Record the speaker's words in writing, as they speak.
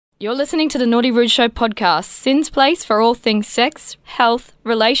You're listening to the Naughty Rude Show podcast, Sin's place for all things sex, health,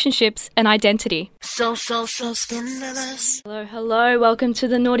 relationships, and identity. So scandalous. Hello. Welcome to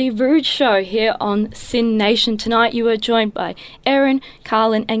the Naughty Rude Show here on Sin Nation. Tonight you are joined by Erin,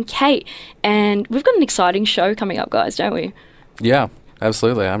 Carlin, and Kate, and we've got an exciting show coming up, guys, don't we? Yeah,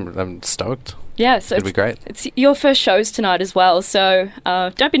 absolutely. I'm stoked. Yeah, so it'll be great. It's your first shows tonight as well, so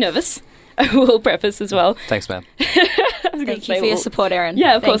don't be nervous. I will preface as well. Thanks, man. Thank you for your support, Erin.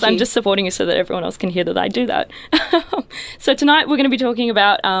 Yeah, of course. I'm just supporting you so that everyone else can hear that I do that. So tonight we're going to be talking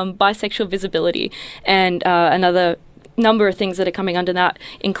about bisexual visibility, and another number of things that are coming under that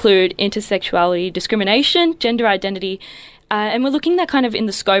include intersexuality, discrimination, gender identity, and we're looking at kind of in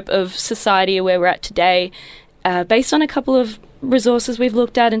the scope of society where we're at today, based on a couple of resources we've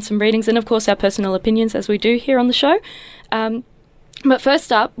looked at and some readings, and of course our personal opinions as we do here on the show. But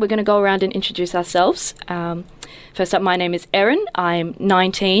first up, we're going to go around and introduce ourselves. First up, my name is Erin. I'm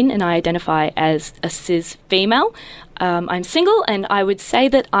 19 and I identify as a cis female. I'm single, and I would say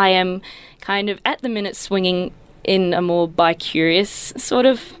that I am kind of at the minute swinging in a more bi-curious sort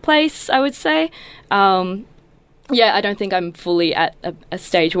of place, I would say. Yeah, I don't think I'm fully at a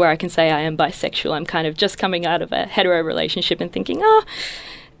stage where I can say I am bisexual. I'm kind of just coming out of a hetero relationship and thinking,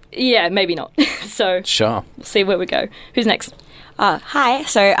 yeah, maybe not. So sure. We'll see where we go. Who's next? Hi,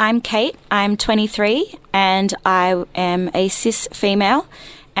 so I'm Kate. I'm 23 and I am a cis female,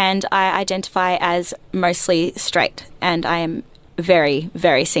 and I identify as mostly straight, and I am very,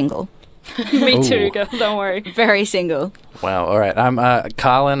 very single. Me too, girl, don't worry. Very single. Wow, all right. I'm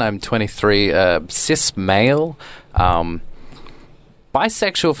Carlin. I'm 23, cis male, bisexual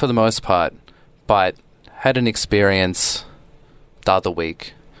for the most part, but had an experience the other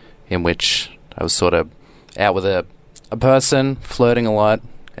week in which I was sort of out with a person, flirting a lot,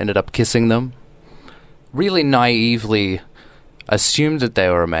 ended up kissing them, really naively assumed that they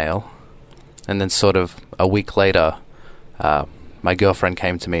were a male, and then sort of a week later, my girlfriend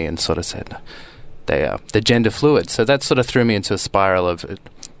came to me and sort of said they're gender fluid. So that sort of threw me into a spiral of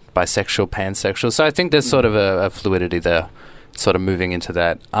bisexual, pansexual. So I think there's sort of a fluidity there, sort of moving into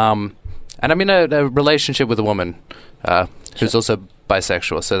that. And I'm in a relationship with a woman who's also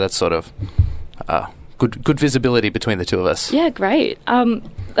bisexual, so that's sort of good visibility between the two of us. Yeah, great.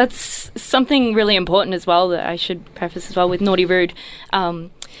 That's something really important as well that I should preface as well with Naughty Rude.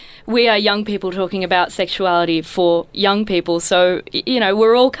 We are young people talking about sexuality for young people, so, you know,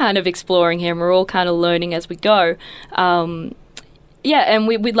 we're all kind of exploring here and we're all kind of learning as we go. Yeah, and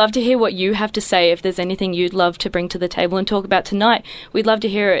we'd love to hear what you have to say. If there's anything you'd love to bring to the table and talk about tonight, we'd love to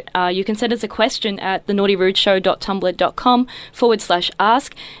hear it. You can send us a question at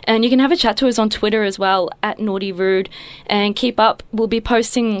thenaughtyrudeshow.tumblr.com/ask, and you can have a chat to us on Twitter as well, at Naughty Rude, and keep up. We'll be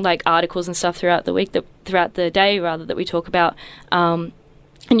posting like articles and stuff throughout the week, throughout the day rather, that we talk about, and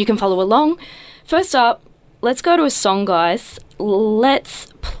you can follow along. First up, let's go to a song, guys.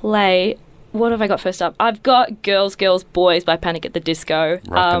 Let's play... What have I got first up? I've got Girls, Girls, Boys by Panic at the Disco.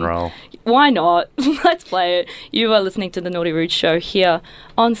 Rock and roll. Why not? Let's play it. You are listening to The Naughty Rude Show here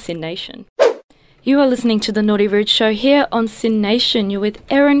on Sin Nation. You are listening to The Naughty Rude Show here on Sin Nation. You're with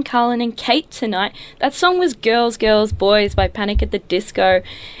Erin, Carlin, and Kate tonight. That song was Girls, Girls, Boys by Panic at the Disco.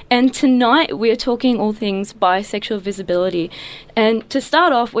 And tonight we're talking all things bisexual visibility. And to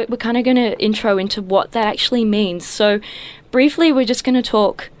start off, we're kind of going to intro into what that actually means. So briefly, we're just going to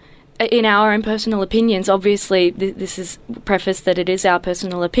talk in our own personal opinions. Obviously, this is prefaced that it is our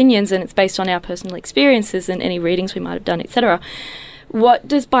personal opinions and it's based on our personal experiences and any readings we might have done, etc. What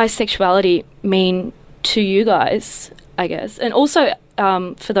does bisexuality mean to you guys, I guess? And also,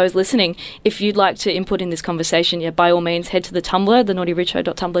 for those listening, if you'd like to input in this conversation, by all means, head to the Tumblr,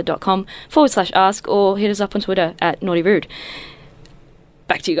 thenaughtyrudeshow.tumblr.com/ask, or hit us up on Twitter at naughtyrude.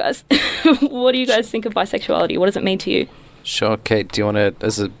 Back to you guys. What do you guys think of bisexuality? What does it mean to you? Sure, Kate, do you want to,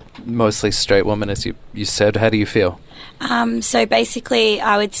 as a mostly straight woman, as you said, how do you feel? So basically,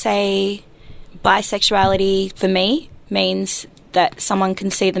 I would say bisexuality for me means that someone can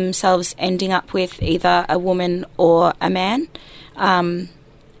see themselves ending up with either a woman or a man, and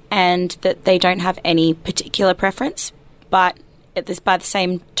that they don't have any particular preference. But by the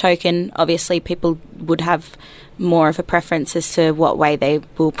same token, obviously people would have more of a preference as to what way they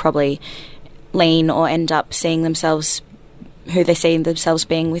will probably lean or end up seeing themselves, who they see themselves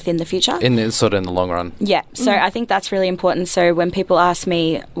being within the future. In the long run. Yeah, so I think that's really important. So when people ask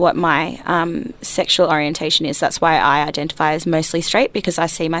me what my sexual orientation is, that's why I identify as mostly straight, because I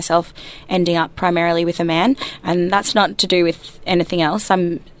see myself ending up primarily with a man, and that's not to do with anything else.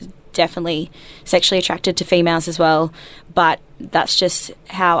 I'm definitely sexually attracted to females as well, but that's just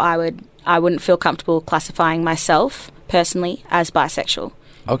how I wouldn't feel comfortable classifying myself personally as bisexual.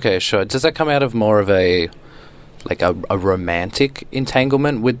 Okay, sure. Does that come out of more of a romantic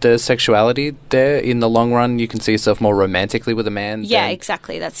entanglement with the sexuality there in the long run? You can see yourself more romantically with a man? Yeah,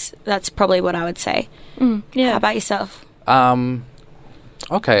 exactly. That's probably what I would say. Yeah. How about yourself?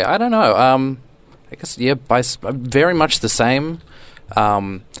 Okay, I don't know. I guess, yeah, very much the same.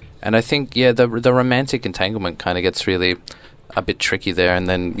 And I think, yeah, the romantic entanglement kind of gets really a bit tricky there. And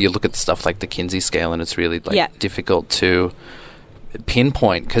then you look at stuff like the Kinsey scale and it's really difficult to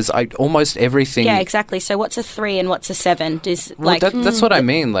pinpoint because almost everything. Yeah, exactly. So what's a 3 and what's a 7? That's what I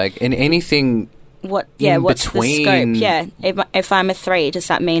mean. Like in anything. What's between, the scope? Yeah, if I'm a 3, does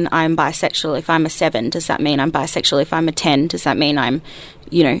that mean I'm bisexual? If I'm a 7, does that mean I'm bisexual? If I'm a 10, does that mean I'm,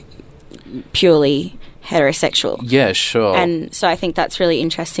 purely heterosexual? Yeah, sure. And so I think that's really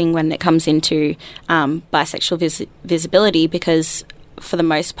interesting when it comes into bisexual visibility because for the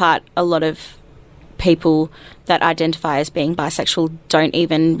most part, a lot of people that identify as being bisexual don't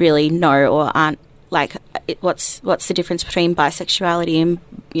even really know or aren't what's the difference between bisexuality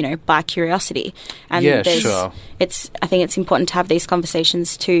and bi curiosity? And sure. I think it's important to have these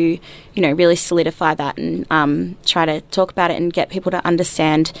conversations to really solidify that and try to talk about it and get people to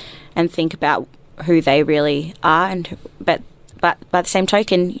understand and think about who they really are. But by the same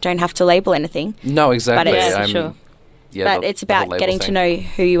token, you don't have to label anything. No, exactly. But sure. Yeah, but it's about getting to know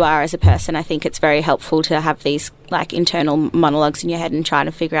who you are as a person. I think it's very helpful to have these internal monologues in your head and try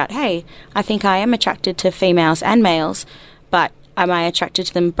to figure out, hey, I think I am attracted to females and males, but am I attracted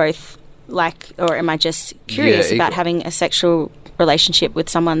to them both or am I just curious about having a sexual relationship with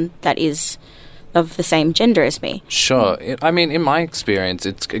someone that is of the same gender as me? Sure. In my experience,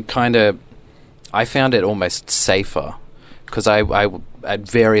 I found it almost safer because I at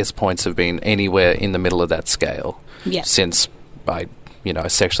various points have been anywhere in the middle of that scale. Yeah. Since I,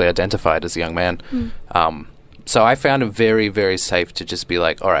 sexually identified as a young man. So I found it very, very safe to just be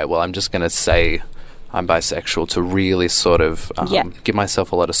like, all right, well, I'm just going to say I'm bisexual to really sort of give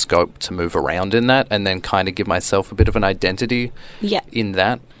myself a lot of scope to move around in that and then kind of give myself a bit of an identity in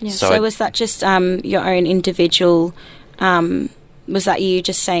that. Yeah. So was that just your own individual, was that you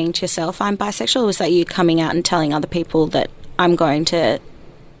just saying to yourself, I'm bisexual, or was that you coming out and telling other people that I'm going to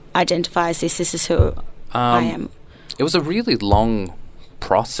identify as this is who I am? It was a really long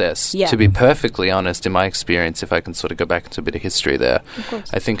process, to be perfectly honest, in my experience, if I can sort of go back into a bit of history there. Of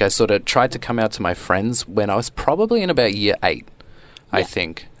course. I think I sort of tried to come out to my friends when I was probably in about year 8, I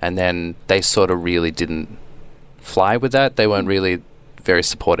think. And then they sort of really didn't fly with that. They weren't really very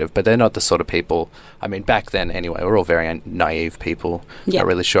supportive, but they're not the sort of people, back then anyway, we're all very naive people, not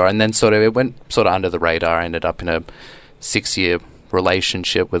really sure. And then sort of it went sort of under the radar. I ended up in a 6-year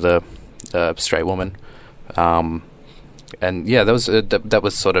relationship with a straight woman. And yeah, that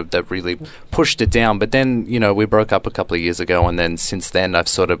was sort of that really pushed it down. But then we broke up a couple of years ago, and then since then I've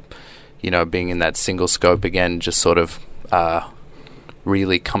sort of being in that single scope again, just sort of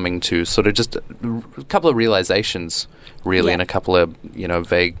really coming to sort of just a couple of realizations, really, and a couple of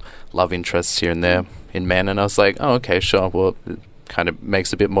vague love interests here and there in men. And I was like, oh, okay, sure. Well, it kind of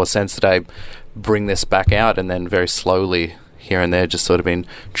makes a bit more sense that I bring this back out, and then very slowly here and there just sort of been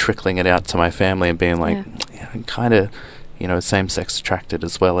trickling it out to my family and being like, I'm kind of same-sex attracted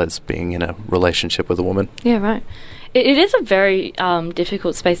as well as being in a relationship with a woman. Yeah, right. It is a very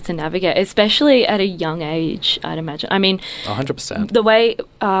difficult space to navigate, especially at a young age, I'd imagine. 100%. The way,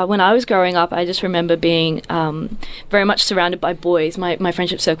 when I was growing up, I just remember being very much surrounded by boys. My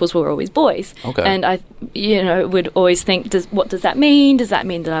friendship circles were always boys. Okay. And I, would always think, what does that mean? Does that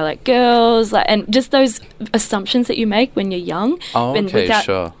mean that I like girls? And just those assumptions that you make when you're young. Oh, and okay, without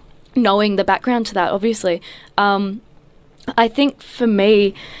sure. knowing the background to that, obviously. I think for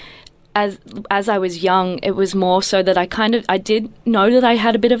me, as I was young, it was more so that I did know that I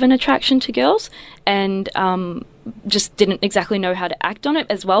had a bit of an attraction to girls, and just didn't exactly know how to act on it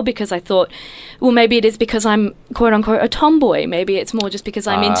as well, because I thought, well, maybe it is because I'm quote unquote a tomboy. Maybe it's more just because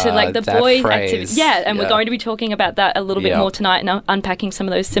I'm into the boy activity. Yeah, and we're going to be talking about that a little bit more tonight and unpacking some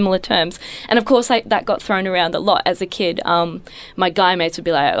of those similar terms. And of course, that got thrown around a lot as a kid. My guy mates would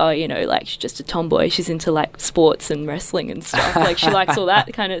be like, oh, she's just a tomboy. She's into sports and wrestling and stuff. She likes all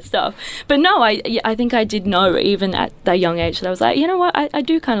that kind of stuff. But no, I think I did know even at that young age that I was like, you know what, I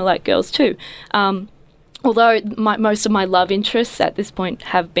do kind of like girls too. Although most of my love interests at this point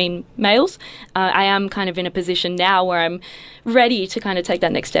have been males, I am kind of in a position now where I'm ready to kind of take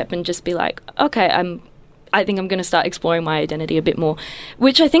that next step and just be like, okay, I think I'm going to start exploring my identity a bit more,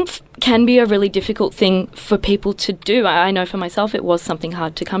 which I think can be a really difficult thing for people to do. I know for myself it was something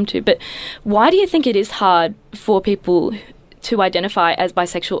hard to come to, but why do you think it is hard for people to identify as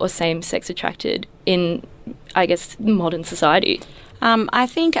bisexual or same-sex attracted in, I guess, modern society? I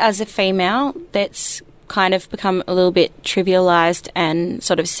think as a female, that's kind of become a little bit trivialized and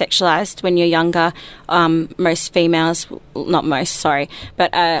sort of sexualized when you're younger. Most females, not most, sorry, but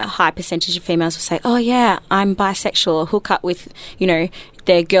a high percentage of females will say, oh yeah, I'm bisexual, or hook up with,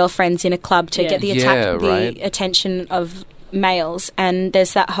 their girlfriends in a club to get the attention of males. And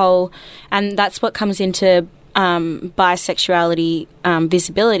there's that whole, and that's what comes into bisexuality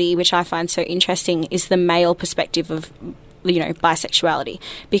visibility, which I find so interesting, is the male perspective of bisexuality,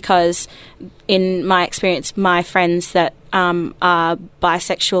 because in my experience, my friends that are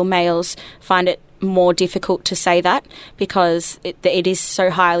bisexual males find it more difficult to say that because it is so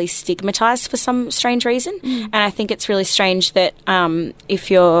highly stigmatized for some strange reason. And I think it's really strange that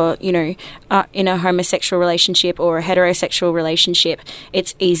if you're in a homosexual relationship or a heterosexual relationship,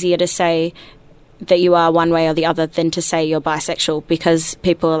 it's easier to say that you are one way or the other than to say you're bisexual, because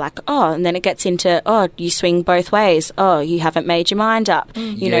people are like, oh, and then it gets into, oh, you swing both ways, oh, you haven't made your mind up, oh,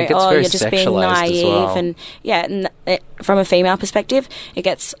 you're just being naive. And from a female perspective, it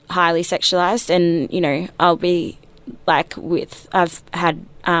gets highly sexualized. And I'll be like, I've had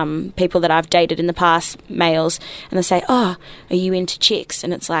people that I've dated in the past, males, and they say, oh, are you into chicks?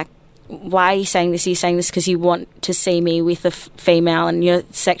 And it's like, why are you saying this? Are you saying this because you want to see me with a female, and you're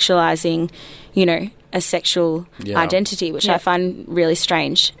sexualizing a sexual identity, which I find really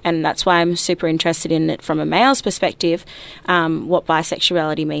strange. And that's why I'm super interested in it from a male's perspective, what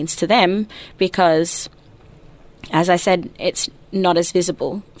bisexuality means to them, because, as I said, it's not as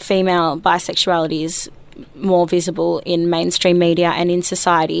visible. Female bisexuality is more visible in mainstream media and in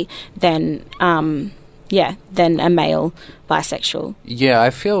society than a male bisexual. Yeah, I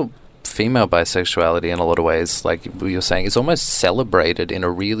feel female bisexuality in a lot of ways, like you're saying, is almost celebrated in a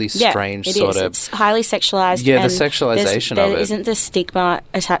really strange sort of... It's highly sexualized. Yeah, the sexualization of it. There isn't the stigma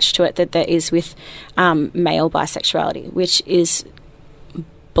attached to it that there is with male bisexuality, which is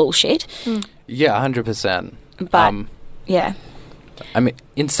bullshit. Yeah, 100%. But, yeah. I mean,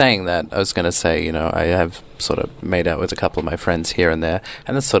 in saying that, I was going to say, I have sort of made out with a couple of my friends here and there,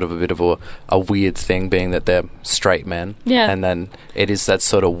 and that's sort of a bit of a weird thing, being that they're straight men. Yeah. And then it is that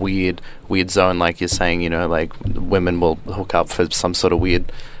sort of weird zone, like you're saying, like women will hook up for some sort of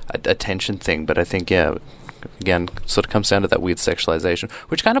weird attention thing. But I think, again, sort of comes down to that weird sexualization,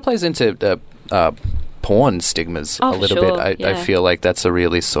 which kind of plays into porn stigmas a little bit. I feel like that's a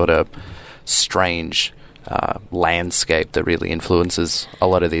really sort of strange landscape that really influences a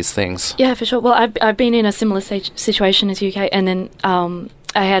lot of these things. Yeah, for sure. Well, I've been in a similar situation as UK, and then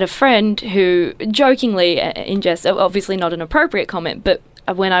I had a friend who jokingly, in jest, obviously not an appropriate comment, but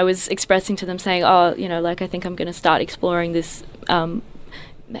when I was expressing to them saying, oh, like I think I'm going to start exploring this,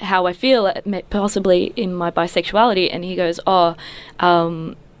 how I feel possibly in my bisexuality, and he goes,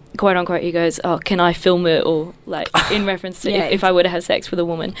 quote unquote, he goes, oh, can I film it? Or like in reference to if I were to have sex with a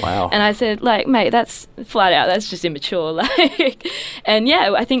woman. Wow. And I said, like, mate, that's flat out, that's just immature. Like, and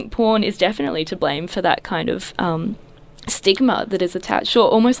I think porn is definitely to blame for that kind of stigma that is attached, or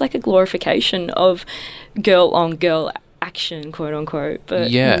almost like a glorification of girl on girl action, quote unquote.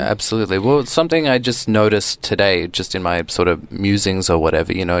 But absolutely. Well, it's something I just noticed today, just in my sort of musings or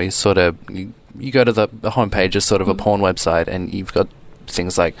whatever, you go to the homepage of sort of a porn website, and you've got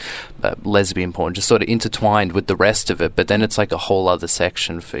things like lesbian porn just sort of intertwined with the rest of it, but then it's like a whole other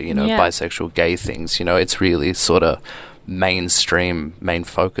section for bisexual, gay things. It's really sort of mainstream, main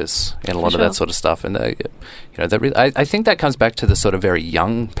focus in a lot of that sort of stuff. And I think that comes back to the sort of very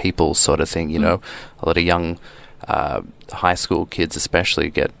young people sort of thing. A lot of young high school kids especially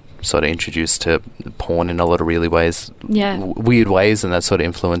get sort of introduced to porn in a lot of really weird ways, and that sort of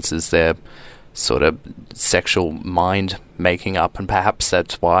influences their sort of sexual mind making up, and perhaps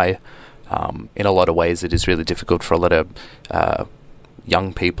that's why in a lot of ways it is really difficult for a lot of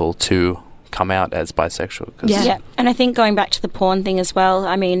young people to come out as bisexual. And I think going back to the porn thing as well,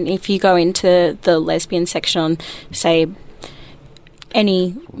 I mean, if you go into the lesbian section on, say,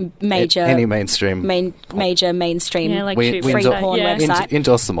 any major mainstream major mainstream like free porn website,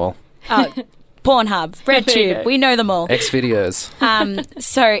 endorse them all. Pornhub, RedTube, we know them all. X-Videos.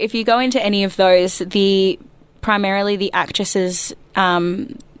 So if you go into any of those, primarily the actresses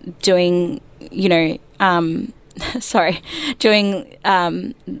doing the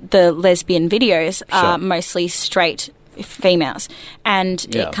lesbian videos are mostly straight females, and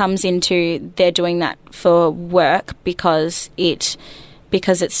it comes into they're doing that for work because it's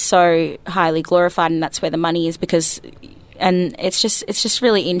so highly glorified, and that's where the money is, and it's just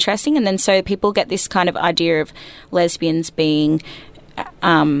really interesting. And then so people get this kind of idea of lesbians being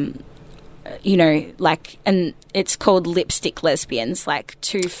you know, like, and it's called lipstick lesbians, like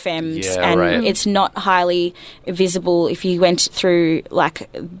two femmes, Yeah, and right. it's not highly visible if you went through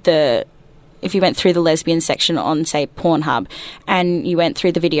the lesbian section on, say, Pornhub, and you went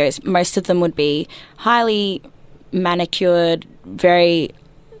through the videos. Most of them would be highly manicured, very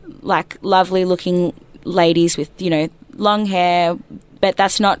like lovely looking ladies with, you know, long hair, but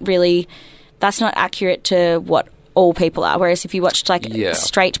that's not accurate to what all people are. Whereas if you watched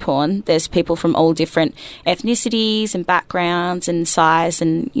straight porn, there's people from all different ethnicities and backgrounds and size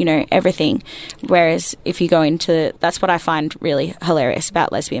and, you know, everything. Whereas if you go into, that's what I find really hilarious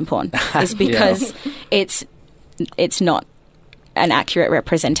about lesbian porn, is because it's not an accurate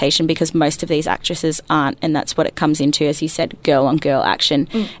representation, because most of these actresses aren't, and that's what it comes into, as you said, girl on girl action.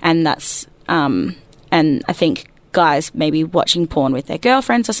 And that's and I think guys maybe watching porn with their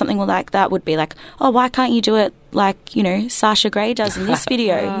girlfriends or something like that would be like, oh, why can't you do it like, you know, Sasha Grey does in this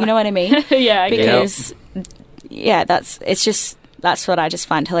video? You know what I mean? Yeah, because that's what I just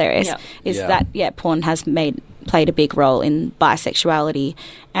find hilarious, that porn has played a big role in bisexuality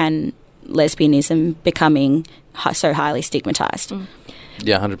and lesbianism becoming so highly stigmatized.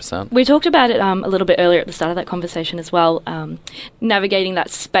 Yeah, 100%. We talked about it a little bit earlier at the start of that conversation as well, navigating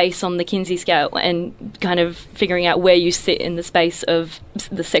that space on the Kinsey scale and kind of figuring out where you sit in the space of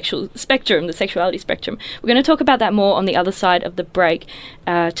the sexual spectrum, the sexuality spectrum. We're going to talk about that more on the other side of the break.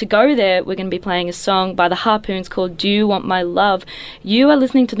 To go there, we're going to be playing a song by the Harpoons called Do You Want My Love? You are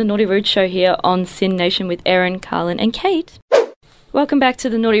listening to The Naughty Rude Show here on Sin Nation with Erin, Carlin and Kate. Welcome back to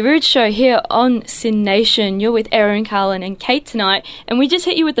the Naughty Rude Show here on Sin Nation. You're with Erin, Carlin and Kate tonight, and we just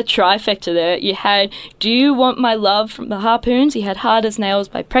hit you with the trifecta there. You had Do You Want My Love from the Harpoons, you had Hard as Nails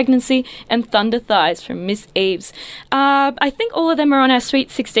by Pregnancy, and Thunder Thighs from Miss Eves. I think all of them are on our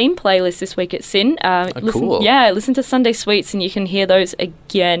Sweet 16 playlist this week at Sin. Cool. Yeah, listen to Sunday Sweets and you can hear those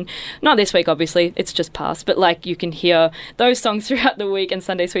again. Not this week, obviously, it's just past, but like you can hear those songs throughout the week, and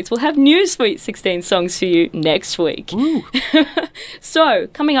Sunday Sweets will have new Sweet 16 songs for you next week. So,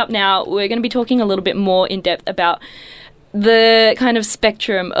 coming up now, we're going to be talking a little bit more in depth about the kind of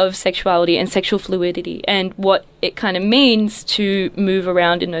spectrum of sexuality and sexual fluidity and what it kind of means to move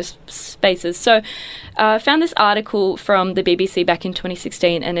around in those spaces. So, I found this article from the BBC back in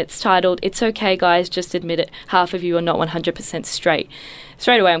 2016, and it's titled, It's Okay Guys, Just Admit It, Half of You Are Not 100% Straight.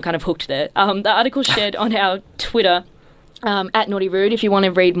 Straight away, I'm kind of hooked there. The article shared on our Twitter, at Naughty Rude, if you want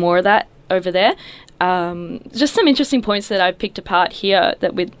to read more of that over there. Just some interesting points that I've picked apart here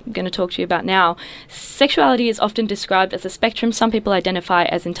that we're going to talk to you about now. Sexuality is often described as a spectrum. Some people identify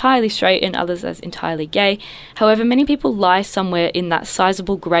as entirely straight and others as entirely gay. However, many people lie somewhere in that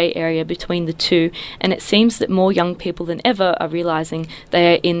sizable grey area between the two, and it seems that more young people than ever are realising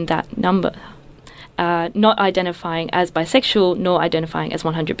they are in that number. Not identifying as bisexual, nor identifying as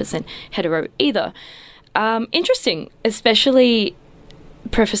 100% hetero either. Interesting, especially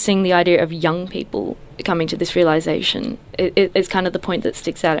prefacing the idea of young people coming to this realisation is kind of the point that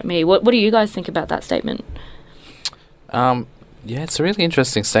sticks out at me. What do you guys think about that statement? Yeah, it's a really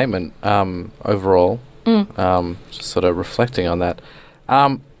interesting statement overall. Just sort of reflecting on that.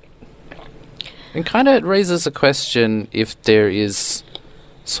 And kind of raises a question if there is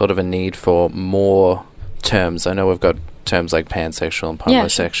sort of a need for more terms. I know we've got terms like pansexual and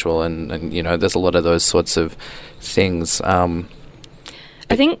homosexual, and you know, there's a lot of those sorts of things.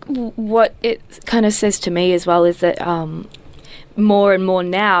 I think what it kind of says to me as well is that more and more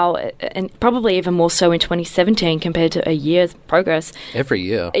now, and probably even more so in 2017 compared to a year's progress. Every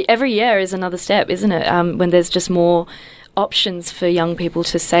year is another step, isn't it? When there's just more options for young people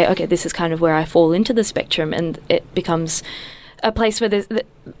to say, okay, this is kind of where I fall into the spectrum, and it becomes a place where there's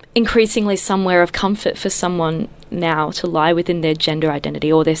increasingly somewhere of comfort for someone now to lie within their gender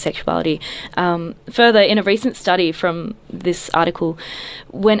identity or their sexuality. Further, in a recent study from this article,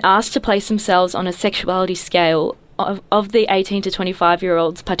 when asked to place themselves on a sexuality scale, of the 18 to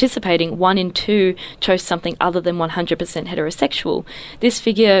 25-year-olds participating, 1 in 2 chose something other than 100% heterosexual. This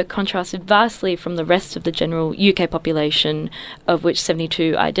figure contrasted vastly from the rest of the general UK population, of which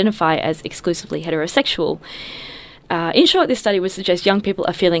 72 identify as exclusively heterosexual. In short, this study would suggest young people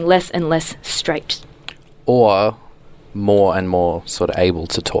are feeling less and less straight. Or more and more sort of able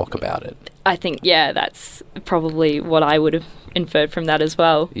to talk about it. I think, yeah, that's probably what I would have inferred from that as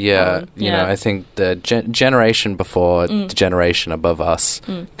well. Yeah, you know, I think the generation before the generation above us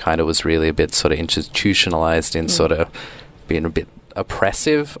kind of was really a bit sort of institutionalized in sort of being a bit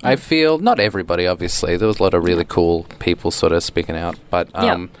oppressive, I feel. Not everybody, obviously. There was a lot of really cool people sort of speaking out. But,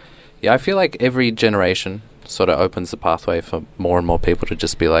 I feel like every generation sort of opens the pathway for more and more people to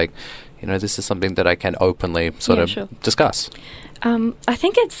just be like, you know, this is something that I can openly sort of discuss. I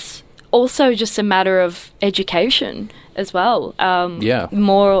think it's also just a matter of education as well.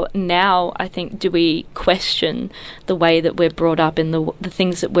 More now, I think, do we question the way that we're brought up and the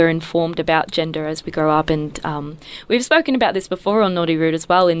things that we're informed about gender as we grow up. And we've spoken about this before on Naughty Rude as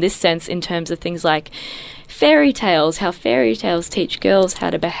well, in this sense, in terms of things like fairy tales, how fairy tales teach girls how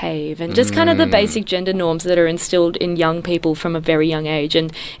to behave, and just kind of the basic gender norms that are instilled in young people from a very young age.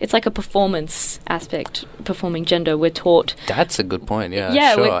 And it's like a performance aspect, performing gender. We're taught... That's a good point, yeah.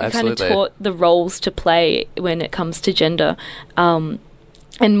 Yeah, sure, we're absolutely. kind of taught the roles to play when it comes to gender.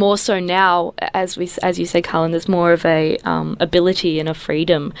 And more so now, as you say, Carlin, there's more of a ability and a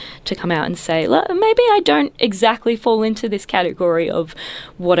freedom to come out and say, maybe I don't exactly fall into this category of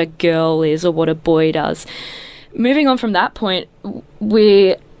what a girl is or what a boy does. Moving on from that point,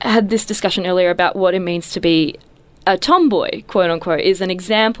 we had this discussion earlier about what it means to be a tomboy, quote unquote, is an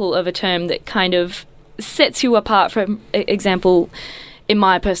example of a term that kind of sets you apart from, example, in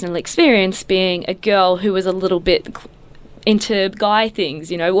my personal experience, being a girl who was a little bit into guy things,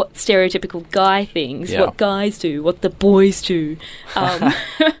 what stereotypical guy things, what guys do, what the boys do.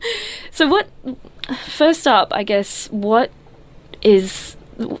 So first up, I guess, what does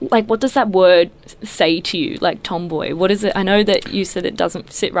that word say to you, like tomboy? What is it? I know that you said it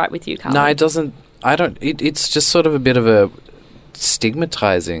doesn't sit right with you, Carl. No, it doesn't. It's just sort of a bit of a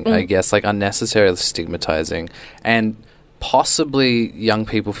stigmatizing, I guess, like unnecessarily stigmatizing. And possibly young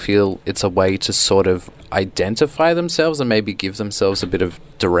people feel it's a way to sort of identify themselves and maybe give themselves a bit of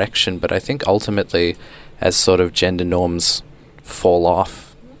direction. But I think ultimately, as sort of gender norms fall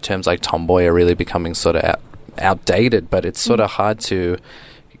off, terms like tomboy are really becoming sort of outdated, but it's sort of hard to...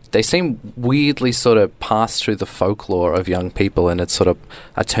 They seem weirdly sort of passed through the folklore of young people, and it's sort of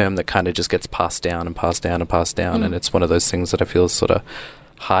a term that kind of just gets passed down and passed down and passed down, and it's one of those things that I feel is sort of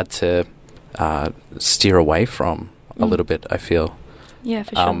hard to steer away from a little bit, I feel. Yeah,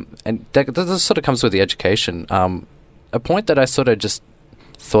 for sure. And that sort of comes with the education. A point that I sort of just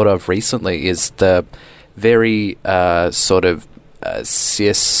thought of recently is the very sort of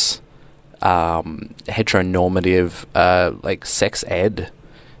cis, heteronormative, like sex ed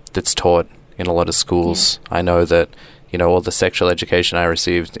that's taught in a lot of schools. Yeah. I know that, all the sexual education I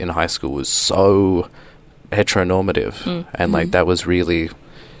received in high school was so heteronormative, and like that was really...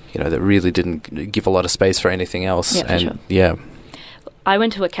 that really didn't give a lot of space for anything else. Yeah, and sure. Yeah. I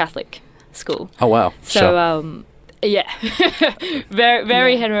went to a Catholic school. Oh, wow. So, sure. Yeah.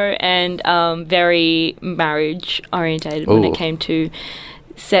 very hetero and very marriage orientated when it came to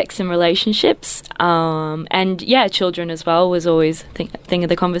sex and relationships. And yeah, children as well was always a thing of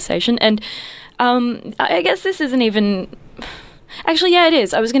the conversation. And I guess this isn't even... Actually, yeah, it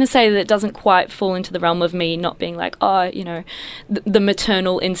is. I was going to say that it doesn't quite fall into the realm of me not being like, the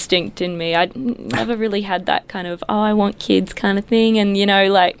maternal instinct in me. I never really had that kind of, I want kids kind of thing. And,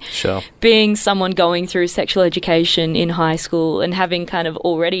 Sure. Being someone going through sexual education in high school and having kind of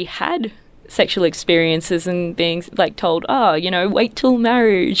already had sexual experiences and being like told, wait till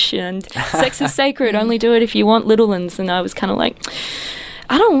marriage and sex is sacred. Only do it if you want little ones. And I was kind of like...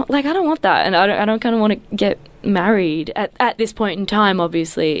 I don't want that, and I don't kind of want to get married at this point in time,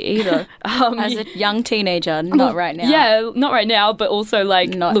 obviously, either. As a young teenager, not right now. Yeah, not right now, but also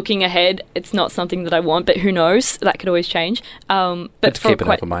looking ahead, it's not something that I want. But who knows? That could always change. But keep an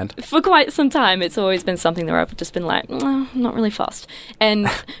open mind. For quite some time, it's always been something that I've just been like, not really fussed, and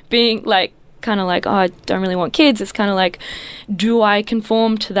being like kind of like, I don't really want kids. It's kind of like, do I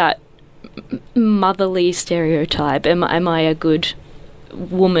conform to that motherly stereotype? Am I a good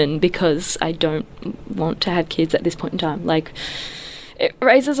woman because I don't want to have kids at this point in time? Like, it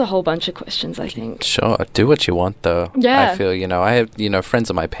raises a whole bunch of questions, I think. Sure. Do what you want, though. Yeah. I feel, I have, friends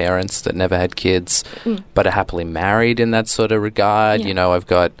of my parents that never had kids, but are happily married in that sort of regard. Yeah. I've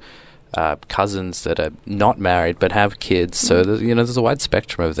got cousins that are not married but have kids. So, there's a wide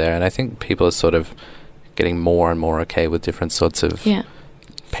spectrum over there. And I think people are sort of getting more and more okay with different sorts of parenting.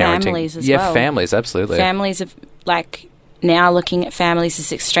 Families as well. Yeah, families, absolutely. Families of, now looking at families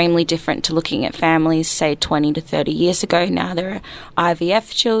is extremely different to looking at families, say, 20 to 30 years ago. Now there are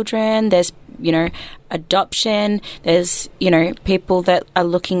IVF children, there's, adoption, there's, people that are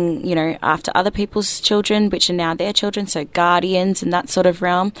looking, after other people's children, which are now their children, so guardians and that sort of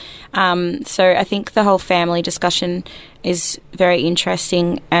realm. So I think the whole family discussion is very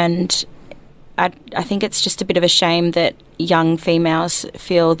interesting, and I think it's just a bit of a shame that young females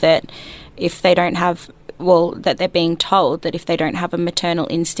feel that if they don't have... that they're being told that if they don't have a maternal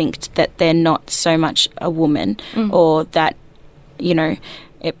instinct that they're not so much a woman, or that,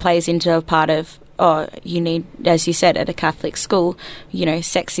 it plays into a part of, oh, you need, as you said, at a Catholic school, you know,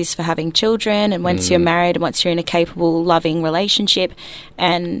 sex is for having children, and once you're married and once you're in a capable, loving relationship,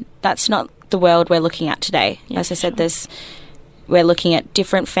 and that's not the world we're looking at today. Yeah, as I said, we're looking at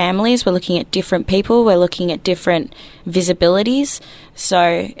different families, we're looking at different people, we're looking at different visibilities.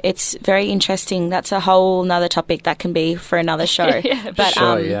 So it's very interesting. That's a whole nother topic that can be for another show.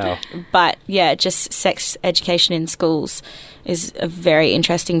 But yeah, just sex education in schools is a very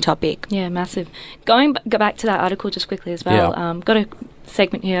interesting topic. Yeah, massive. Go back to that article just quickly as well. Got a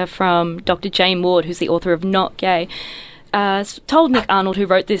segment here from Dr. Jane Ward, who's the author of Not Gay. Told Nick Arnold, who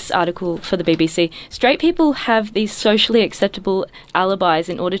wrote this article for the BBC, straight people have these socially acceptable alibis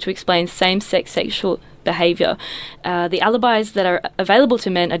in order to explain same-sex sexual behaviour. The alibis that are available to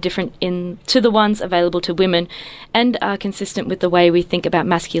men are different to the ones available to women, and are consistent with the way we think about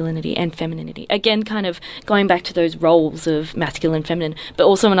masculinity and femininity. Again, kind of going back to those roles of masculine and feminine, but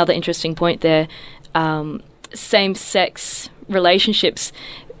also another interesting point there, same-sex relationships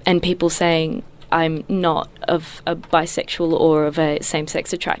and people saying, I'm not of a bisexual or of a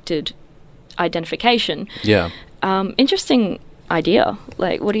same-sex attracted identification. Yeah. Interesting idea.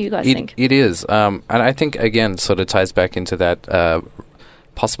 Like, what do you guys think? It is. And I think, again, sort of ties back into that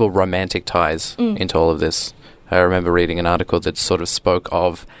possible romantic ties into all of this. I remember reading an article that sort of spoke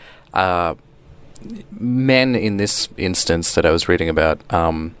of men in this instance that I was reading about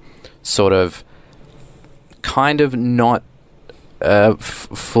sort of kind of not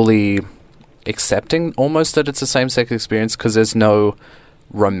fully accepting almost that it's a same-sex experience because there's no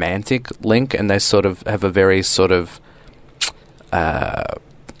romantic link, and they sort of have a very sort of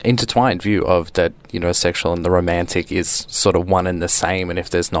intertwined view of that, you know, sexual and the romantic is sort of one and the same, and if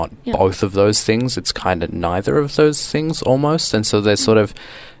there's not both of those things, it's kind of neither of those things almost, and so they sort of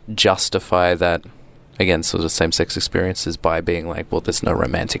justify that, again, sort of same-sex experiences by being like, well, there's no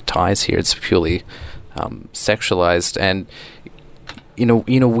romantic ties here, it's purely sexualized, and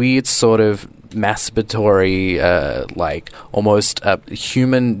in a weird sort of masturbatory, like almost a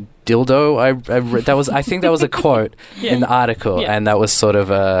human dildo. I read, I think that was a quote in the article, and that was sort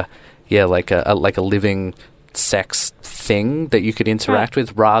of like a living sex thing that you could interact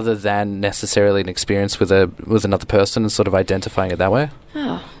with, rather than necessarily an experience with another person and sort of identifying it that way.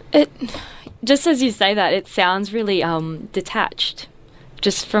 Oh, it just as you say that, it sounds really detached.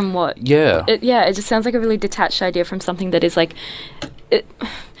 Just from what... Yeah. It just sounds like a really detached idea from something that is like...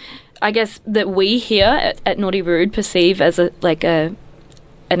 I guess that we here at Naughty Rude perceive as an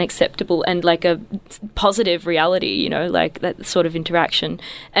acceptable and like a positive reality, you know, like that sort of interaction.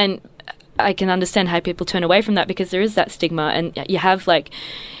 And I can understand how people turn away from that because there is that stigma, and you have like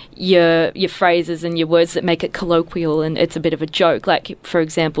your phrases and your words that make it colloquial and it's a bit of a joke. Like, for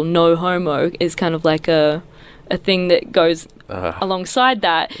example, no homo is kind of like a thing that goes alongside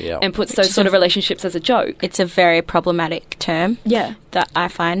that and puts those sort of relationships as a joke. It's a very problematic term. Yeah. That I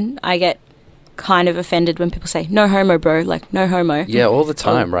find. I get kind of offended when people say, no homo, bro, like, no homo. Yeah, all the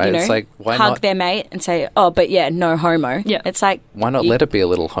time, right? You know, it's like, why hug not their mate and say, oh, but yeah, no homo. Yeah. It's like... Why not let it be a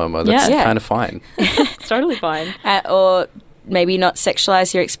little homo? That's kind of fine. It's totally fine. Or... maybe not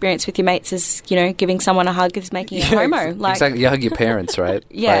sexualize your experience with your mates as, you know, giving someone a hug is making it homo. Like, exactly. You hug your parents, right?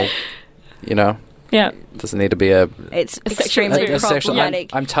 Yeah. Like, you know? Yeah. Doesn't need to be a... It's extremely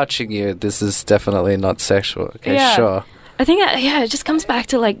problematic. I'm touching you. This is definitely not sexual. Okay, sure. I think it just comes back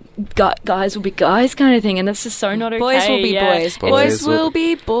to like guys will be guys kind of thing, and that's just so not okay. Boys will be boys. Boys will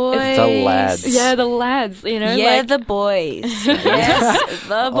be boys. The lads. Yeah, the lads, you know. Yeah, like, the boys. Yes,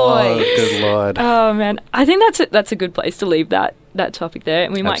 the boys. Oh, good Lord. Oh, man. I think that's a good place to leave that topic there,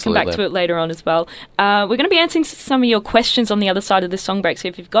 and we might come back to it later on as well. We're going to be answering some of your questions on the other side of the song break, so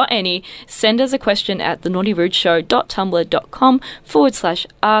if you've got any, send us a question at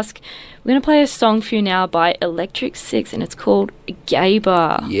thenaughtyrude.tumblr.com/ask. We're going to play a song for you now by Electric Six, and it's called Gay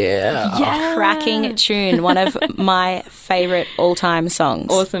Bar. Yeah. Cracking tune. One of my favourite all-time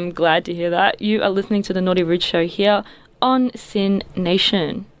songs. Awesome. Glad to hear that. You are listening to The Naughty Rude Show here on Sin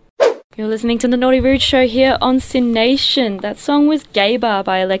Nation. You're listening to The Naughty Rude Show here on Sin Nation. That song was Gay Bar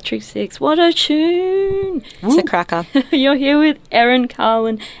by Electric Six. What a tune! It's a cracker. You're here with Erin,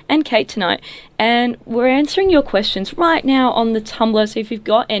 Carlin and Kate tonight, and we're answering your questions right now on the Tumblr, so if you've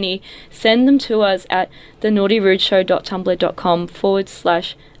got any, send them to us at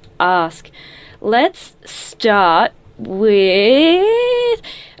thenaughtyrudeShow.tumblr.com/ask. Let's start with...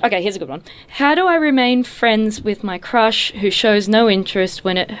 Okay, here's a good one. How do I remain friends with my crush who shows no interest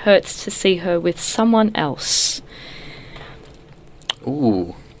when it hurts to see her with someone else?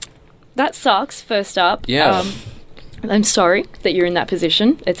 Ooh. That sucks, first up. Yeah. I'm sorry that you're in that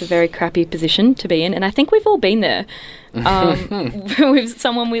position. It's a very crappy position to be in, and I think we've all been there. With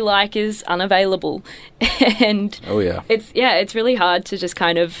someone we like is unavailable, and it's really hard to just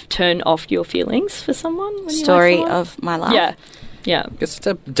kind of turn off your feelings for someone. When Story you like someone. of my life. Yeah. I guess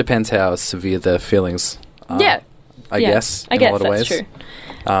it depends how severe the feelings are. I guess I in guess a lot of ways.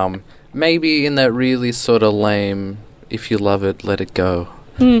 True. Maybe in that really sort of lame, if you love it, let it go.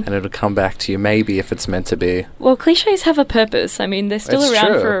 And it'll come back to you, maybe, if it's meant to be. Well, cliches have a purpose. I mean, they're still It's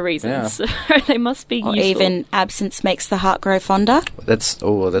around true. for a reason, so they must be Or useful. even absence makes the heart grow fonder. That's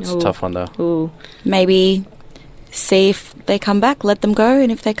a tough one, though. Ooh. Maybe see if they come back, let them go,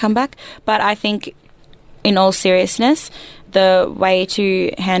 and if they come back. But I think, in all seriousness, the way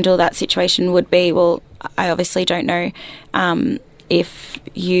to handle that situation would be, well, I obviously don't know if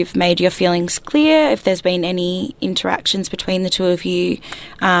you've made your feelings clear, if there's been any interactions between the two of you,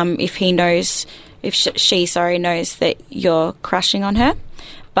 if he knows, if she knows that you're crushing on her.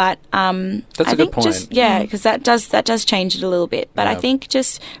 But that's I a good think point. because that does change it a little bit. But I think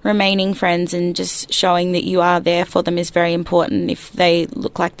just remaining friends and just showing that you are there for them is very important. If they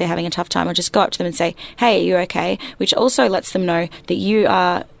look like they're having a tough time, or just go up to them and say, "Hey, you okay?" Which also lets them know that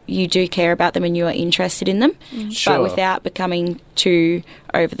you do care about them and you are interested in them, but without becoming too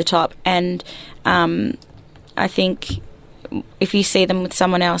over the top. And I think if you see them with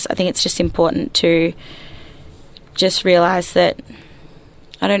someone else, I think it's just important to just realise that,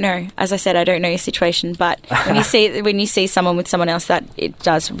 I don't know, as I said, I don't know your situation, but when you see someone with someone else, that it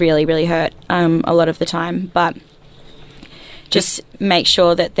does really, really hurt a lot of the time. But just make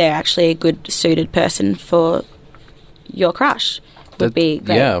sure that they're actually a good suited person for your crush. Would be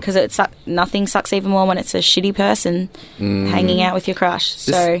great, because nothing sucks even more when it's a shitty person hanging out with your crush.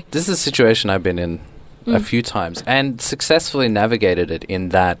 So this is a situation I've been in a few times and successfully navigated it, in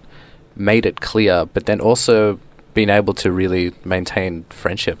that made it clear, but then also being able to really maintain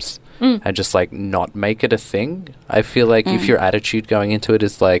friendships and just like not make it a thing. I feel like if your attitude going into it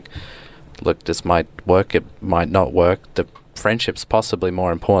is like, look, this might work, it might not work, the friendship's possibly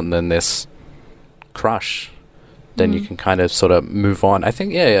more important than this crush, then you can kind of sort of move on. I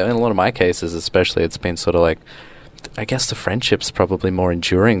think, in a lot of my cases especially, it's been sort of like, I guess the friendship's probably more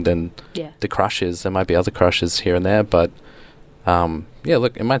enduring than the crushes. There might be other crushes here and there, but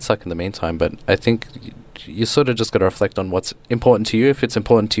look, it might suck in the meantime, but I think you sort of just got to reflect on what's important to you. If it's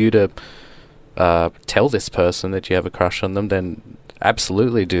important to you to tell this person that you have a crush on them, then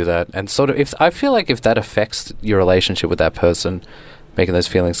absolutely do that. And sort of, I feel like if that affects your relationship with that person, making those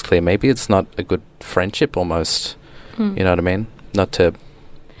feelings clear, maybe it's not a good friendship almost. You know what I mean? Not to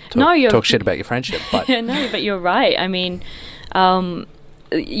talk shit about your friendship, but no, but you're right. I mean,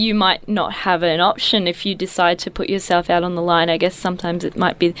 you might not have an option if you decide to put yourself out on the line. I guess sometimes it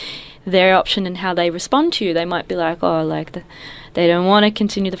might be their option and how they respond to you. They might be like, they don't want to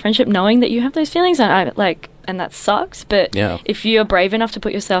continue the friendship, knowing that you have those feelings, and that sucks. But if you're brave enough to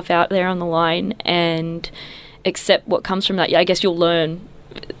put yourself out there on the line and accept what comes from that, I guess you'll learn,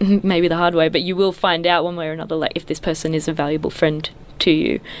 maybe the hard way, but you will find out one way or another, like, if this person is a valuable friend to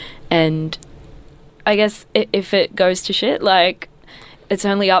you. And I guess if it goes to shit, like, it's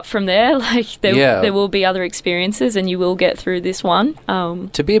only up from there. Like, there will be other experiences, and you will get through this one.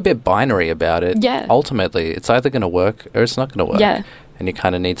 To be a bit binary about it, ultimately, it's either going to work or it's not going to work. Yeah. And you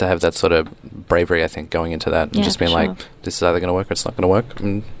kind of need to have that sort of bravery, I think, going into that, and just being like, this is either going to work or it's not going to work,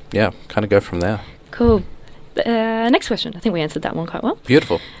 and kind of go from there. Cool. Next question. I think we answered that one quite well.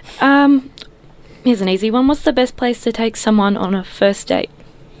 Beautiful. Here's an easy one. What's the best place to take someone on a first date?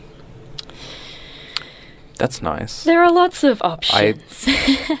 That's nice. There are lots of options.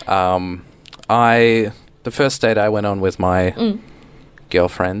 The first date I went on with my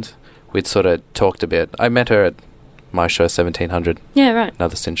girlfriend, we'd sort of talked a bit. I met her at my show, 1700. Yeah, right.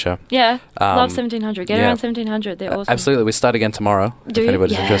 Another Sin show. Yeah, love 1700. Get around 1700. They're awesome. Absolutely. We start again tomorrow. If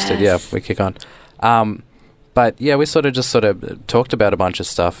anybody's interested. Yeah, we kick on. But yeah, we sort of talked about a bunch of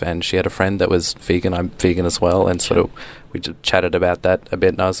stuff, and she had a friend that was vegan. I'm vegan as well, and sort of we just chatted about that a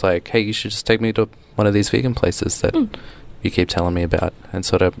bit, and I was like, hey, you should just take me to one of these vegan places that you keep telling me about. And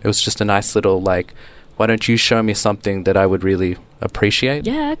sort of, it was just a nice little, like, why don't you show me something that I would really appreciate?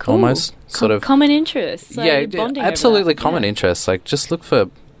 Yeah, cool. Almost. Sort of common interests. Like absolutely common interests. Like, just look for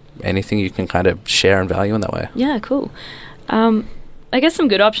anything you can kind of share and value in that way. Yeah, cool. I guess some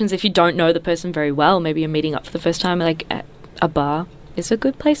good options if you don't know the person very well. Maybe you're meeting up for the first time, like at a bar is a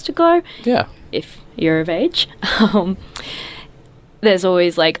good place to go. Yeah. If you're of age. there's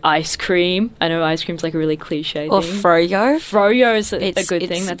always like ice cream. I know ice cream's like a really cliche Or thing. froyo. Froyo is a good It's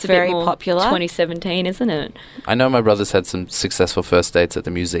thing. That's a very bit more popular. 2017, isn't it? I know my brother's had some successful first dates at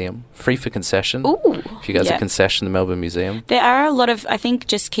the museum. Free for concession. Ooh. If you guys Yeah. are concession, the Melbourne Museum. There are a lot of, I think,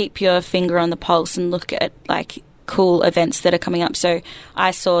 just keep your finger on the pulse and look at like cool events that are coming up. So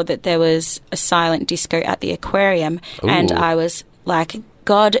I saw that there was a silent disco at the aquarium, and Ooh. I was like,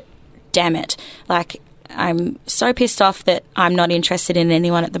 God damn it. Like, I'm so pissed off that I'm not interested in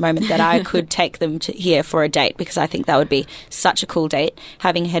anyone at the moment that I could take them to here for a date, because I think that would be such a cool date.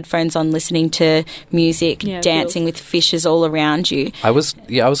 Having headphones on, listening to music, Yeah, dancing with fishes all around you. I was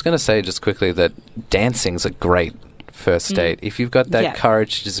going to say just quickly that dancing's a great first date. If you've got that Yeah.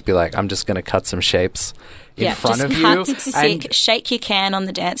 courage to just be like, I'm just going to cut some shapes in front just of you. cut, sick, shake your can on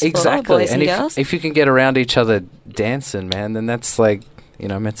the dance floor, Exactly. boys and And girls. if you can get around each other dancing, man, then that's like,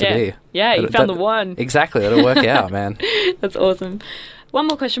 meant to Yeah. be. Yeah, you found the one. Exactly. It'll work out, man. That's awesome. One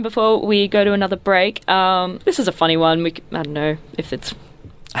more question before we go to another break. This is a funny one. I don't know if it's...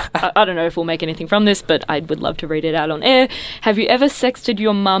 I don't know if we'll make anything from this, but I would love to read it out on air. Have you ever sexted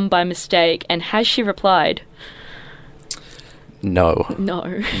your mum by mistake, and has she replied? No. No.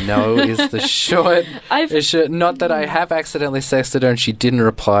 No is the short. Not that I have accidentally sexted her and she didn't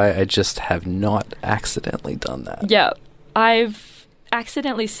reply. I just have not accidentally done that. Yeah. I've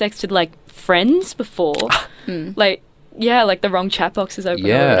accidentally sexted, like, friends before. Like, yeah, like the wrong chat box is open.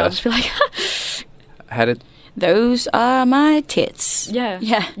 Yeah. And I'll just be like... Had it... Those are my tits. Yeah.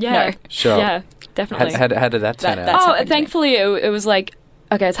 Yeah. Yeah. No. Sure. Yeah, definitely. How did that turn out? that's- Oh, happened to me. thankfully it was like,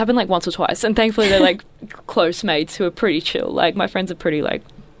 okay, it's happened like once or twice, and thankfully they're like close mates who are pretty chill. Like my friends are pretty like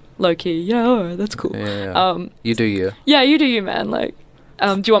low key. Yeah, all right, that's cool. Yeah. You do you. Yeah, you do you, man. Like,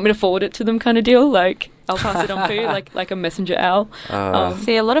 do you want me to forward it to them, kind of deal? Like, I'll pass it on for you, like a messenger owl.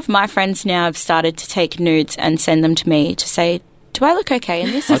 See, a lot of my friends now have started to take nudes and send them to me to say, do I look okay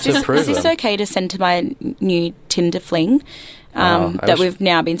in this? Oh, Is to this, approve is this them. okay to send to my new Tinder fling? I That wish- we've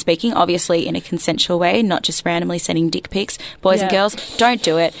now been speaking, obviously in a consensual way, not just randomly sending dick pics. Boys and Yeah. girls, don't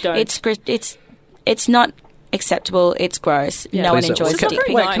do it. Don't. It's not acceptable. It's gross. Yeah. No one Please don't. enjoys It's not dick very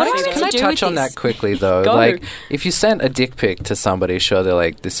pics. nice. What am I Can meant Can I to do touch with on this? that quickly, though? Go. Like, if you sent a dick pic to somebody, sure, they're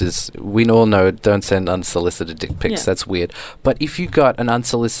like, we all know, don't send unsolicited dick pics. Yeah. That's weird. But if you got an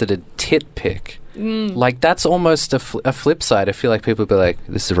unsolicited tit pic, like, that's almost a flip side. I feel like people would be like,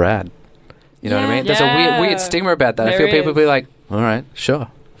 this is rad. You know what I mean? There's a Yeah. weird stigma about that. I There feel people is. would be like, all right, sure.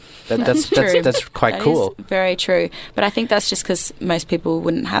 That's true. that's quite That cool. is very true. But I think that's just because most people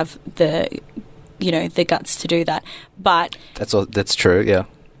wouldn't have the guts to do that. But That's true, yeah.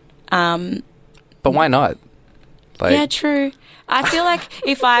 But why not? Like, yeah, true. I feel like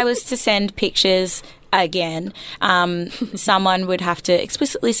if I was to send pictures again, someone would have to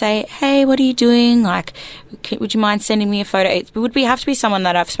explicitly say, hey, what are you doing? Like, would you mind sending me a photo? It would have to be someone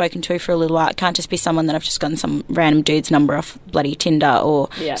that I've spoken to for a little while. It can't just be someone that I've just gotten some random dude's number off bloody Tinder, or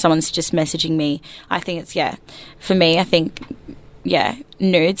Yeah. someone's just messaging me. I think it's, for me, I think,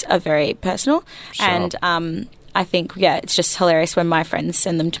 nudes are very personal. Sure. And I think, it's just hilarious when my friends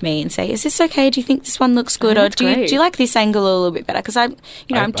send them to me and say, is this okay? Do you think this one looks good? Or that's do you great. like this angle a little bit better? Because I'm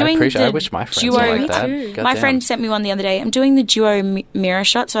doing appreciate- the I wish my friends duo. were like Me that. too. God My damn. friend sent me one the other day. I'm doing the duo mirror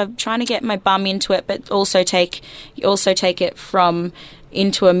shot, so I'm trying to get my bum into it, but also take it from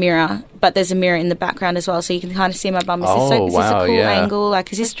into a mirror. But there's a mirror in the background as well, so you can kind of see my bum. Is this Oh, is this wow, a cool yeah. angle?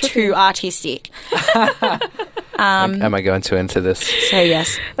 Like, is this too artistic? Am I going too into this? So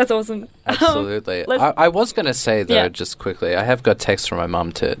yes. That's awesome. Absolutely. let's- I was going to say, though, Yeah. just quickly, I have got texts from my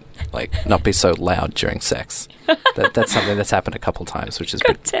mum to, like, not be so loud during sex. That's something that's happened a couple times, which is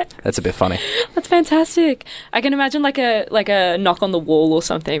that's a bit funny. That's fantastic. I can imagine like a knock on the wall or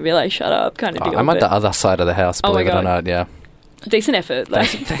something. Be like, shut up, kind of deal. I'm at but the other side of the house, Oh my believe it or God. not, yeah. decent effort. Like,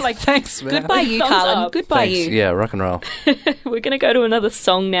 Thanks, man. Goodbye, you, Thumbs Carlin. up. Goodbye, Thanks. you. Yeah, rock and roll. We're going to go to another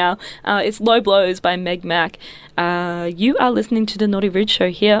song now. It's Low Blows by Meg Mac. You are listening to The Naughty Rude Show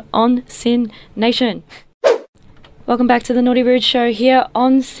here on Sin Nation. Welcome back to The Naughty Rude Show here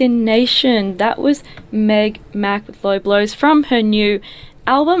on Sin Nation. That was Meg Mac with Low Blows from her new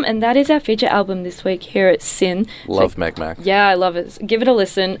album, and that is our feature album this week here at Sin. Love Meg Mac. Yeah, I love it. Give it a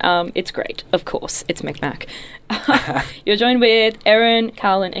listen. It's great. Of course, it's Meg Mac. You're joined with Erin,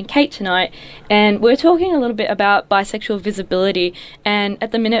 Carlin, and Kate tonight, and we're talking a little bit about bisexual visibility. And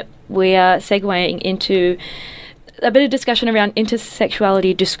at the minute, we are segueing into a bit of discussion around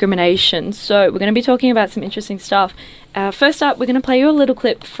intersexuality discrimination. So we're going to be talking about some interesting stuff. First up, we're going to play you a little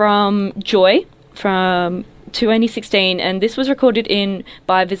clip from Joy from 2016, and this was recorded in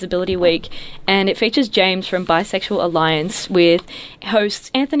Bi Visibility Week, and it features James from Bisexual Alliance with hosts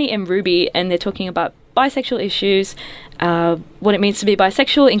Anthony and Ruby, and they're talking about bisexual issues, what it means to be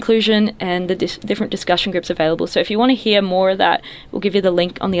bisexual, inclusion, and the different discussion groups available. So if you want to hear more of that, we'll give you the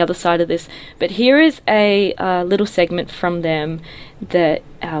link on the other side of this. But here is a little segment from them that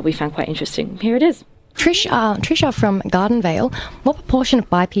we found quite interesting. Here it is. Trisha from Gardenvale, what proportion of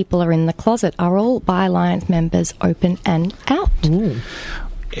bi people are in the closet? Are all Bi Alliance members open and out? Ooh.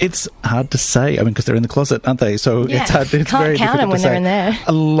 It's hard to say. I mean, because they're in the closet, aren't they? So Yeah, it's hard. It's can't very count difficult them when to they're say. in there.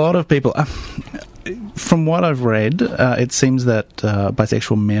 A lot of people. From what I've read, it seems that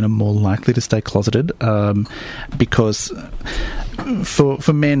bisexual men are more likely to stay closeted because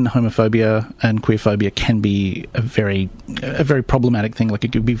for men, homophobia and queerphobia can be a very problematic thing. Like,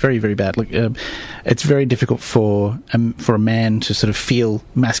 it could be very, very bad. Like, it's very difficult for a man to sort of feel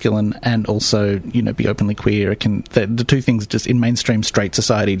masculine and also, be openly queer. The two things just in mainstream straight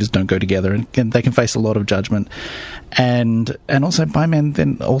society just don't go together, and they can face a lot of judgment. And also, bi men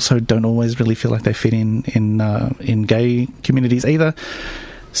then also don't always really feel like they fit in gay communities either.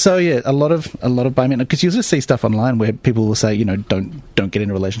 So yeah, a lot of bi men, because you'll just see stuff online where people will say, don't get in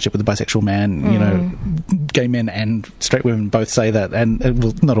a relationship with a bisexual man. Gay men and straight women both say that, and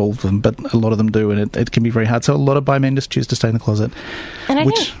well, not all of them, but a lot of them do, and it can be very hard. So a lot of bi men just choose to stay in the closet. And I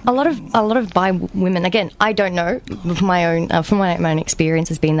think a lot of bi women, again, I don't know, from my own experience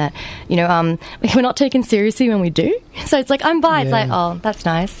has been that we're not taken seriously when we do. So it's like, I'm bi. It's like, oh, that's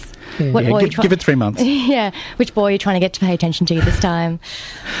nice. Yeah. Give it 3 months. Yeah, which boy are you trying to get to pay attention to this time?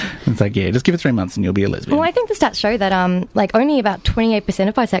 It's like, just give it 3 months and you'll be a lesbian. Well, I think the stats show that only about 28%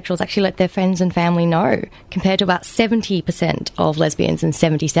 of bisexuals actually let their friends and family know, compared to about 70% of lesbians and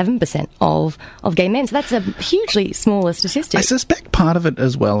 77% of gay men. So that's a hugely smaller statistic. I suspect part of it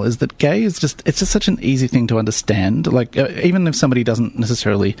as well is that gay is just such an easy thing to understand. Like, even if somebody doesn't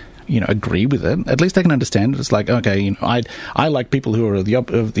necessarily agree with it, at least they can understand it. It's like, okay, I like people who are of the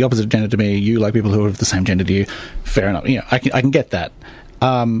opposite gender to me, you like people who are of the same gender to you. Fair enough. I can get that.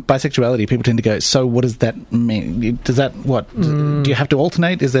 Bisexuality, people tend to go, so what does that mean? Does that, do you have to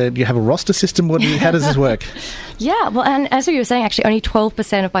alternate? Do you have a roster system? How does this work? Yeah, well, and as you were saying, actually only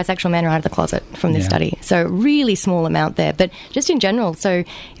 12% of bisexual men are out of the closet from this study. So really small amount there. But just in general, so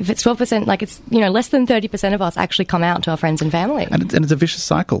if it's 12%, like it's, less than 30% of us actually come out to our friends and family. And it's a vicious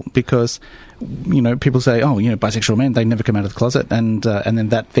cycle because, people say, bisexual men, they never come out of the closet. And then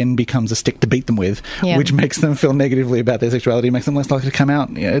that then becomes a stick to beat them with, which makes them feel negatively about their sexuality, makes them less likely to come out.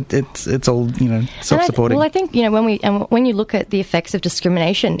 It's all, self-supporting. I think, when you look at the effects of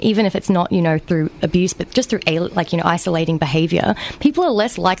discrimination, even if it's not, through abuse, but just through isolating behaviour, people are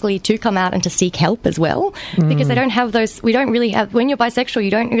less likely to come out and to seek help as well, because they don't have those. We don't really have, when you're bisexual,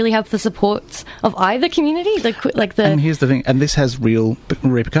 you don't really have the supports of either community. And here's the thing, and this has real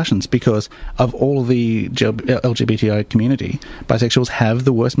repercussions, because of all the LGBTI community, bisexuals have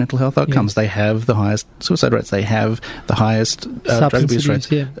the worst mental health outcomes. They have the highest suicide rates. They have the highest drug abuse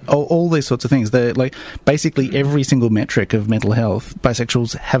rates. Yeah. All these sorts of things. They're like basically every single metric of mental health,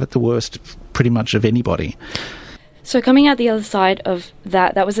 bisexuals have it the worst pretty much of anybody. So coming out the other side of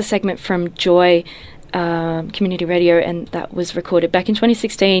that was a segment from Joy Community Radio, and that was recorded back in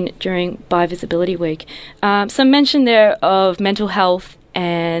 2016 during Bi Visibility Week. Some mention there of mental health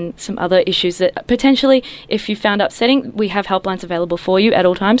and some other issues that potentially, if you found upsetting, we have helplines available for you at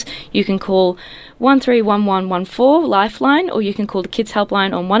all times. You can call 131114 Lifeline, or you can call the Kids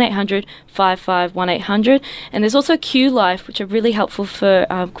Helpline on 1800 55 1800. And there's also Q Life, which are really helpful for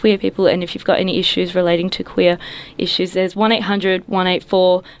queer people, and if you've got any issues relating to queer issues, there's 1800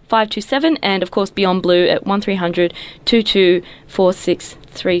 184 527, and of course Beyond Blue at 1300 22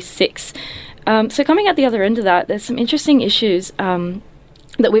 4636. So coming at the other end of that, there's some interesting issues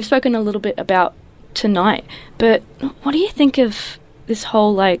that we've spoken a little bit about tonight. But what do you think of this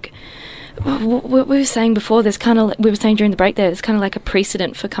whole, like, what we were saying before, there's kind of, we were saying during the break there's kind of like a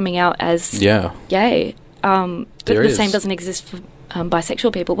precedent for coming out as gay. But the same doesn't exist for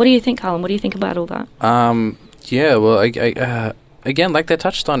bisexual people. What do you think, Harlan? What do you think about all that? Well, I again, like they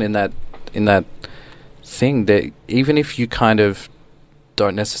touched on in that thing, that even if you kind of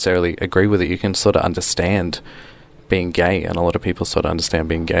don't necessarily agree with it, you can sort of understand being gay, and a lot of people sort of understand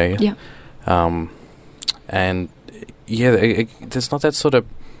being gay. Yeah. There's not that sort of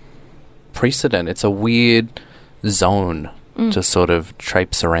precedent. It's a weird zone to sort of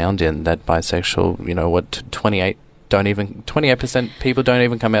traipse around in, that bisexual, 28% people don't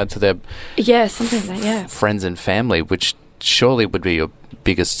even come out to their something like that, friends and family, which surely would be your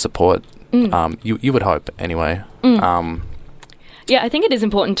biggest support. You would hope, anyway. I think it is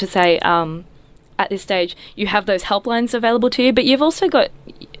important to say at this stage you have those helplines available to you, but you've also got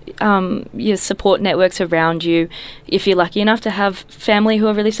your support networks around you. If you're lucky enough to have family who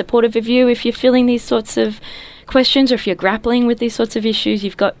are really supportive of you, if you're feeling these sorts of questions, or if you're grappling with these sorts of issues,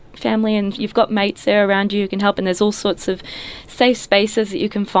 you've got family and you've got mates there around you who can help, and there's all sorts of safe spaces that you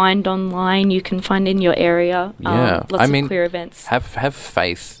can find online, you can find in your area. Lots of queer events. Have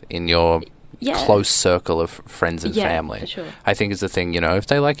faith in your close circle of friends and family. For sure. I think is the thing, if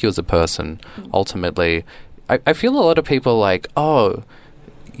they like you as a person, ultimately, I feel a lot of people like, gay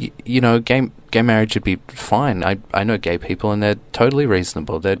marriage should be fine. I know gay people and they're totally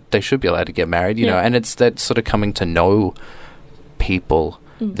reasonable. They should be allowed to get married, and it's that sort of coming to know people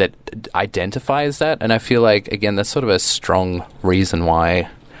that identify as that. And I feel like, again, that's sort of a strong reason why,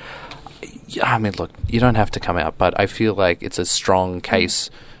 I mean, look, you don't have to come out, but I feel like it's a strong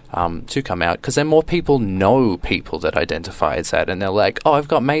case to come out, because then more people know people that identify as that, and they're like, I've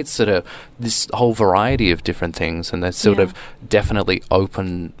got mates that are this whole variety of different things, and they sort of definitely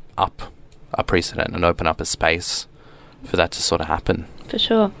open up a precedent and open up a space for that to sort of happen. For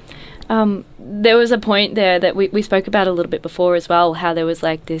sure. There was a point there that we spoke about a little bit before as well, how there was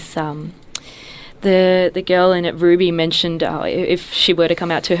like this, the girl in it, Ruby, mentioned if she were to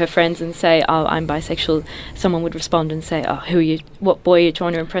come out to her friends and say, I'm bisexual, someone would respond and say, what boy are you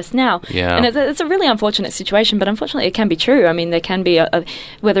trying to impress now? Yeah. And it's a really unfortunate situation, but unfortunately it can be true. I mean, there can be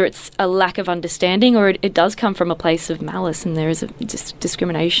whether it's a lack of understanding or it does come from a place of malice, and there is a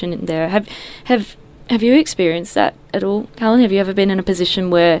discrimination in there. Have you experienced that at all, Callan? Have you ever been in a position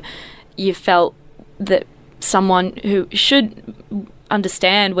where you felt that someone who should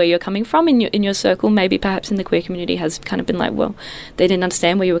understand where you're coming from in your circle, maybe perhaps in the queer community, has kind of been like, well, they didn't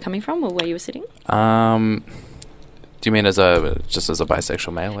understand where you were coming from or where you were sitting? Do you mean just as a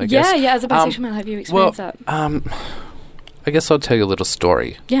bisexual male, I guess? Yeah, as a bisexual male, have you experienced that? I guess I'll tell you a little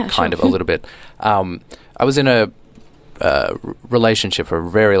story. Yeah, kind sure. of a little bit. I was in a relationship for a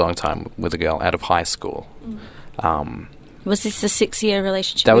very long time with a girl out of high school. Was this the 6-year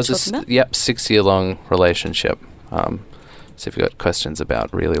relationship that we're was talking about? Yep, 6-year-long relationship. So if you've got questions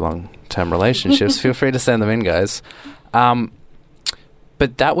about really long-term relationships, feel free to send them in, guys. But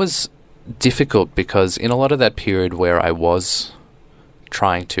that was difficult because in a lot of that period where I was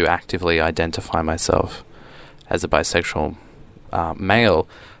trying to actively identify myself as a bisexual male,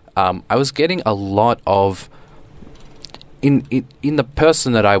 I was getting a lot of... In the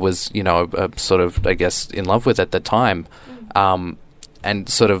person that I was, sort of, I guess, in love with at the time, and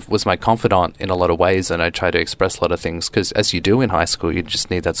sort of was my confidant in a lot of ways, and I tried to express a lot of things, because as you do in high school, you just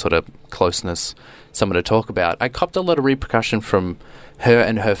need that sort of closeness, someone to talk about. I copped a lot of repercussion from her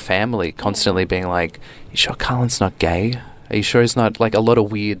and her family constantly being like, you sure Carlin's not gay? Are you sure he's not, like, a lot of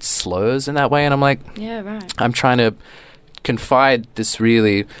weird slurs in that way? And I'm like, yeah, right. I'm trying to confide this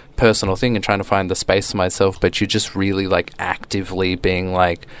really personal thing and trying to find the space for myself, but you're just really, like, actively being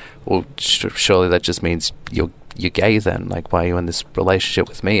like, well, surely that just means you're gay then, like, why are you in this relationship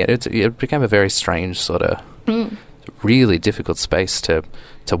with me? It became a very strange sort of really difficult space to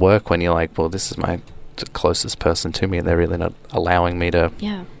work when you're like, well, this is the closest person to me and they're really not allowing me to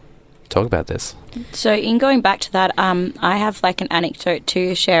talk about this. So in going back to that, I have like an anecdote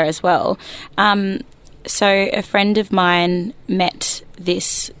to share as well. So a friend of mine met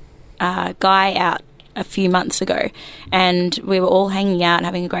this guy out a few months ago, and we were all hanging out and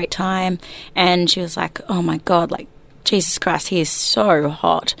having a great time, and she was like, oh my God, like, Jesus Christ, he is so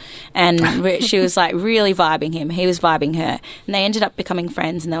hot. And she was like really vibing him. He was vibing her. And they ended up becoming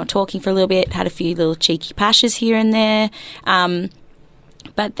friends, and they were talking for a little bit, had a few little cheeky pashes here and there.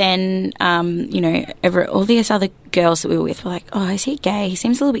 But then, all these other girls that we were with were like, oh, is he gay? He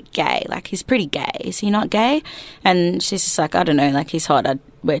seems a little bit gay. Like, he's pretty gay. Is he not gay? And she's just like, I don't know, like, he's hot.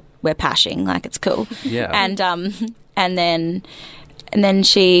 We're pashing. Like, it's cool. Yeah. And then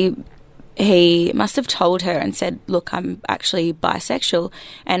he must have told her and said, look, I'm actually bisexual.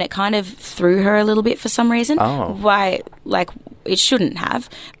 And it kind of threw her a little bit for some reason. Oh. Why, like, it shouldn't have.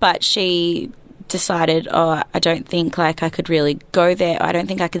 But she decided, I don't think, like, I could really go there. I don't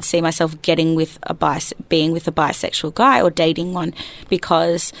think I could see myself being with a bisexual guy or dating one,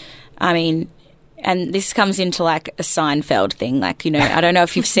 because, I mean... And this comes into, like, a Seinfeld thing. Like, I don't know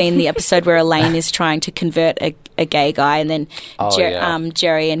if you've seen the episode where Elaine is trying to convert a gay guy, and then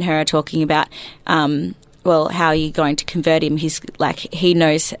Jerry and her are talking about, well, how are you going to convert him? He's, like, he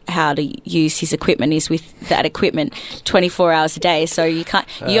knows how to use his equipment. He's with that equipment 24 hours a day. So you can't,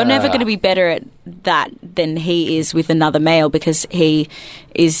 you're never going to be better at that than he is with another male, because he's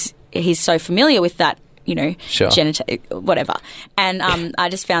so familiar with that, sure. Whatever. And I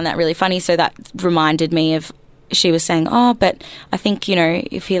just found that really funny. So that reminded me of, she was saying, but I think,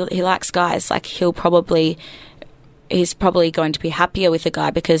 if he likes guys, like, he'll probably he's probably going to be happier with a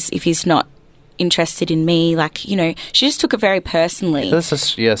guy because if he's not interested in me, like, you know, she just took it very personally. That's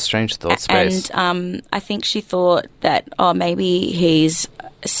a strange thought space. And I think she thought that, oh, maybe he's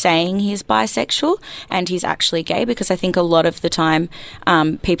saying he's bisexual and he's actually gay, because I think a lot of the time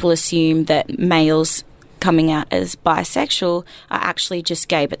people assume that males coming out as bisexual are actually just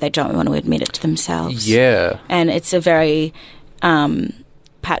gay, but they don't want to admit it to themselves. Yeah. And it's a very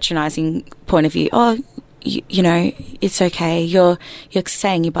patronising point of view. Oh, you know, it's okay. You're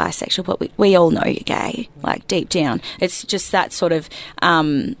saying you're bisexual, but we all know you're gay, like deep down. It's just that sort of,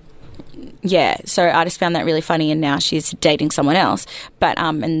 yeah. So I just found that really funny, and now she's dating someone else. But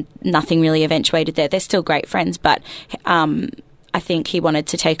and nothing really eventuated there. They're still great friends, but I think he wanted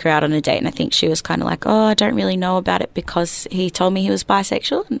to take her out on a date, and I think she was kind of like, oh, I don't really know about it because he told me he was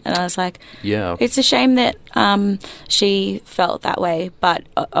bisexual. And I was like, yeah, it's a shame that she felt that way, but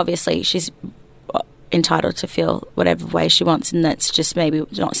obviously she's entitled to feel whatever way she wants, and that's just maybe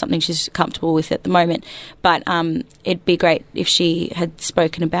not something she's comfortable with at the moment. But it'd be great if she had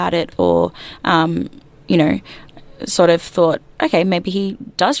spoken about it, or you know, sort of thought, okay, maybe he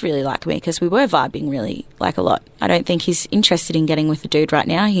does really like me, because we were vibing really like a lot. I don't think he's interested in getting with a dude right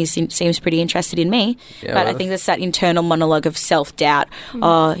now. He seems pretty interested in me, but I think there's that internal monologue of self-doubt.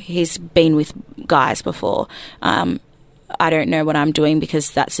 Oh, he's been with guys before. I don't know what I'm doing,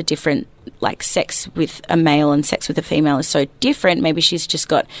 because that's a different, like, sex with a male and sex with a female is so different. Maybe she's just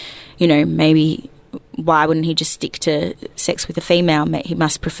got, you know, maybe why wouldn't he just stick to sex with a female? He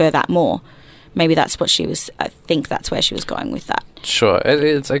must prefer that more. Maybe that's what she was, I think that's where she was going with that. Sure.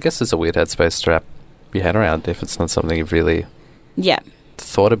 I guess it's a weird headspace to wrap your head around if it's not something you've really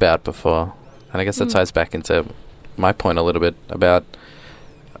thought about before. And I guess that ties back into my point a little bit about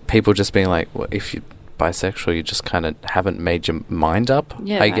people just being like, well, if you're bisexual, you just kind of haven't made your mind up,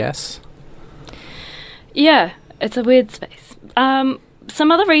 I guess. Yeah, it's a weird space.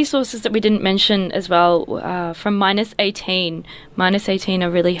 Some other resources that we didn't mention as well from -18. -18 are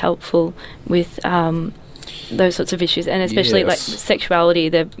really helpful with those sorts of issues, and especially like sexuality.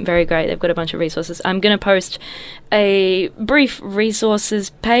 They're very great. They've got a bunch of resources. I'm going to post a brief resources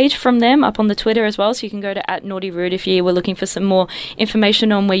page from them up on the Twitter as well, so you can go to @NaughtyRude if you were looking for some more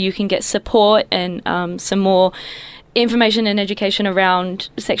information on where you can get support and some more information and education around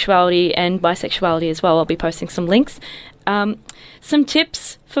sexuality and bisexuality as well. I'll be posting some links. Some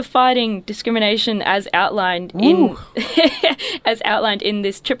tips for fighting discrimination as outlined in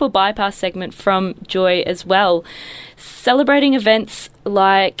this triple bypass segment from Joy as well. Celebrating events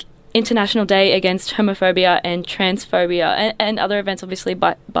like International Day Against Homophobia and Transphobia, and other events, obviously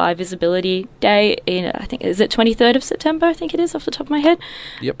by Visibility Day in, I think, is it 23rd of September? I think it is, off the top of my head.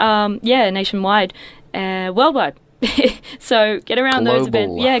 Yep. Yeah, nationwide, worldwide. So get around global. Those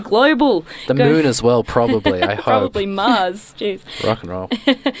events. Yeah, global. The moon as well, probably, I hope. Probably Mars. Jeez. Rock and roll.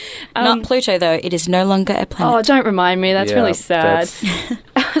 Not Pluto, though. It is no longer a planet. Oh, don't remind me. That's really sad.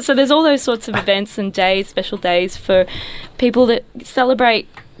 So there's all those sorts of events and days, special days for people that celebrate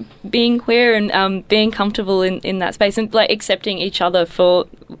being queer and being comfortable in that space, and like accepting each other for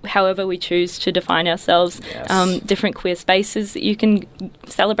however we choose to define ourselves. Different queer spaces that you can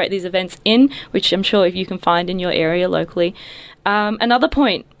celebrate these events in, which I'm sure if you can find in your area locally. Another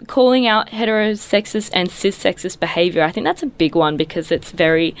point, calling out heterosexist and cissexist behaviour. I think that's a big one, because it's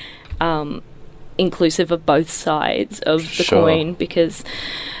very inclusive of both sides of the coin, because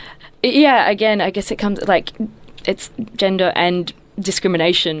again, I guess it comes like it's gender and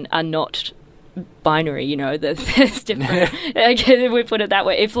discrimination are not binary, you know. There's different. If we put it that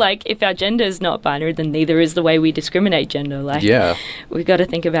way, if our gender is not binary, then neither is the way we discriminate gender. We've got to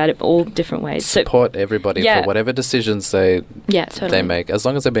think about it all different ways. Support everybody for whatever decisions they make, as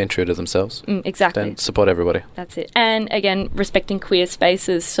long as they're being true to themselves. Exactly. Then support everybody. That's it. And again, respecting queer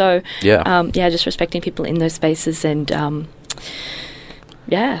spaces. So just respecting people in those spaces, and And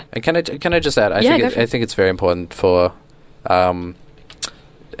can I just add? I think it's very important for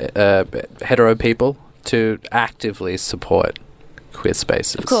hetero people to actively support queer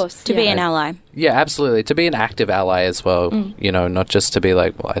spaces. Of course. To be an ally. Yeah, absolutely. To be an active ally as well. You know, not just to be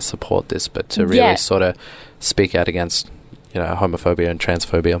like, well, I support this, but to really sort of speak out against, you know, homophobia and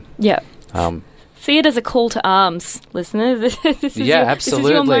transphobia. Yeah. See it as a call to arms, listeners. This is absolutely. This is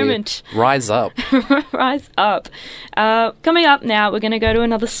your moment. Rise up. Rise up. Coming up now, we're going to go to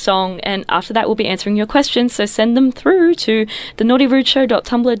another song, and after that we'll be answering your questions, so send them through to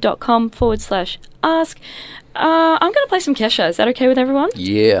thenaughtyrude.tumblr.com/ask. I'm going to play some Kesha. Is that okay with everyone?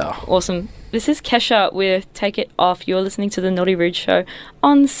 Yeah. Awesome. This is Kesha with Take It Off. You're listening to The Naughty Rude Show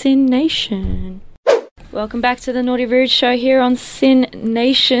on Sin Nation. Welcome back to The Naughty Rude Show here on Sin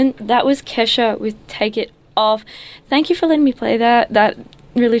Nation. That was Kesha with Take It off. Thank you for letting me play that. That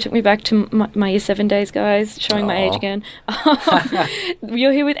really took me back to my year 7 days, guys, showing my age again.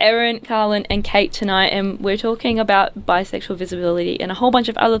 You're here with Erin, Carlin and Kate tonight, and we're talking about bisexual visibility and a whole bunch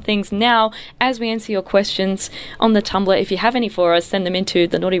of other things now as we answer your questions on the Tumblr. If you have any for us, send them into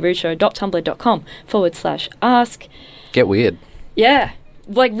thenaughtyrude.tumblr.com/ask. Get weird. Yeah,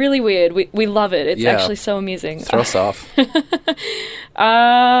 like really weird. We love it. It's actually so amusing. Throw us off.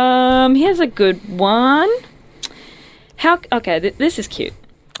 Here's a good one. This is cute.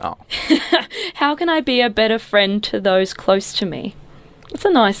 Oh. How can I be a better friend to those close to me? It's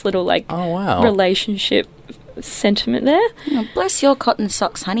a nice little relationship sentiment there. Oh, bless your cotton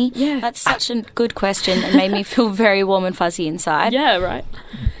socks, honey. Yeah. That's such a good question. It made me feel very warm and fuzzy inside. Yeah, right.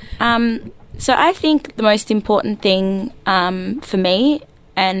 So I think the most important thing for me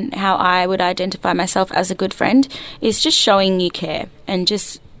and how I would identify myself as a good friend is just showing you care and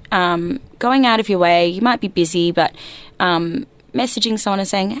just going out of your way. You might be busy, but messaging someone and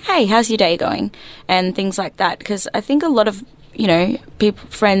saying, hey, how's your day going? And things like that. Because I think a lot of,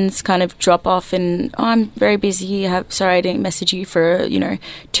 friends kind of drop off and, I'm very busy. Sorry, I didn't message you for,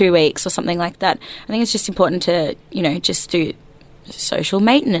 2 weeks or something like that. I think it's just important to, just do social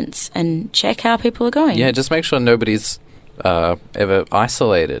maintenance and check how people are going. Yeah, just make sure nobody's ever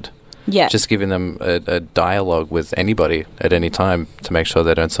isolated. Yeah. Just giving them a dialogue with anybody at any time to make sure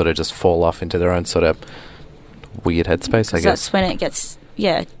they don't sort of just fall off into their own sort of weird headspace, I guess. That's when it gets,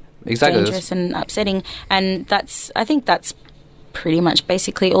 exactly. dangerous and upsetting. And I think that's pretty much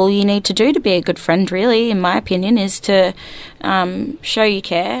basically all you need to do to be a good friend, really, in my opinion, is to show you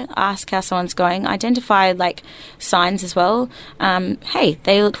care, ask how someone's going, identify, signs as well. Hey,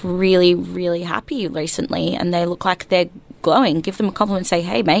 they look really, really happy recently and they look like they're glowing. Give them a compliment, say,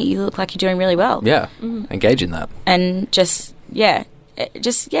 hey, mate, you look like you're doing really well. Yeah, engage in that. And that's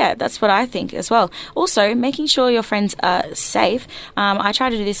what I think as well. Also, making sure your friends are safe. I try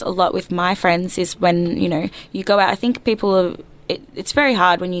to do this a lot with my friends is when, you go out. I think it's very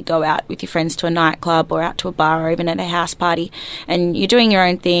hard when you go out with your friends to a nightclub or out to a bar or even at a house party and you're doing your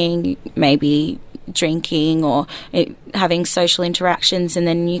own thing, maybe drinking or having social interactions, and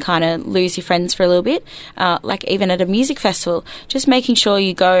then you kind of lose your friends for a little bit, even at a music festival. Just making sure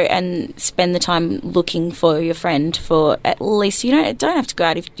you go and spend the time looking for your friend for at least, don't have to go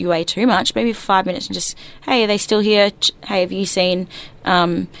out of your way too much, maybe for 5 minutes and just, hey, are they still here? Hey, have you seen,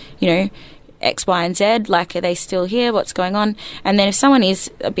 X, Y, and Z, are they still here? What's going on? And then if someone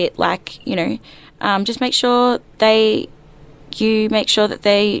is a bit just make sure that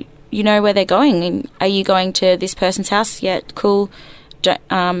they where they're going. And are you going to this person's house? Yeah, cool.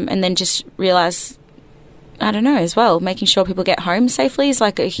 And then just realise, I don't know, as well, making sure people get home safely is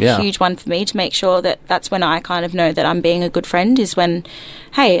a huge one for me, to make sure that that's when I kind of know that I'm being a good friend, is when,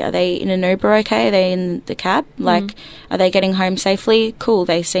 hey, are they in an Uber okay? Are they in the cab? Are they getting home safely? Cool.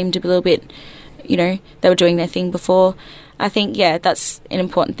 They seemed a little bit, they were doing their thing before. I think, that's an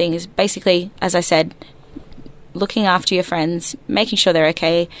important thing, is basically, as I said, looking after your friends, making sure they're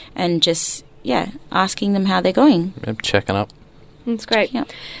okay, and just, asking them how they're going. Yep, checking up. That's great. Yep.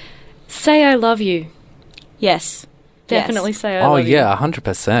 Say I love you. Yes. Definitely say I love you. Oh, yeah,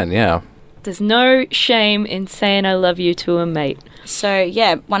 100%, yeah. There's no shame in saying I love you to a mate. So,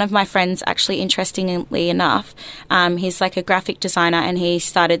 one of my friends, actually, interestingly enough, he's a graphic designer, and he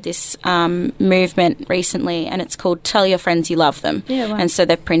started this movement recently, and it's called Tell Your Friends You Love Them. Yeah, wow. And so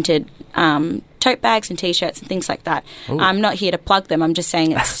they've printed tote bags and T-shirts and things like that. Ooh. I'm not here to plug them. I'm just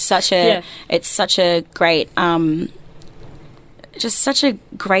saying it's such a it's such a great just such a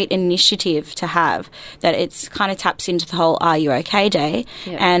great initiative to have, that it's kind of taps into the whole "Are You Okay" day,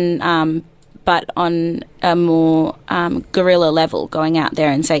 and but on a more guerrilla level, going out there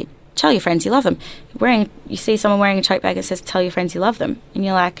and say, "Tell your friends you love them." You see someone wearing a tote bag that says "Tell your friends you love them," and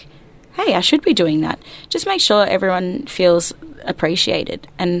you're like, hey, I should be doing that. Just make sure everyone feels appreciated.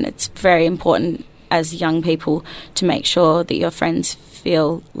 And it's very important as young people to make sure that your friends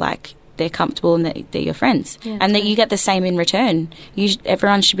feel like they're comfortable and that they're your friends. Yeah, and that you get the same in return.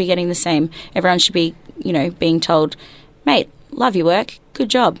 Everyone should be getting the same. Everyone should be, being told, mate, love your work. Good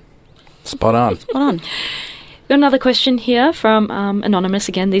job. Spot on. Spot on. Got another question here from Anonymous.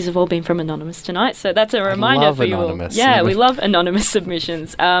 Again, these have all been from Anonymous tonight, so that's a reminder for you all. Yeah, we love anonymous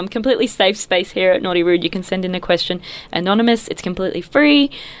submissions. Completely safe space here at Naughty Rude. You can send in a question anonymous. It's completely free.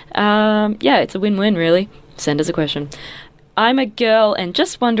 It's a win-win, really. Send us a question. I'm a girl and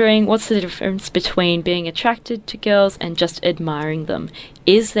just wondering, what's the difference between being attracted to girls and just admiring them?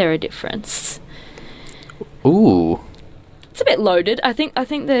 Is there a difference? Ooh. It's a bit loaded. I think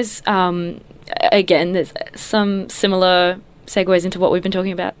there's... again, there's some similar segues into what we've been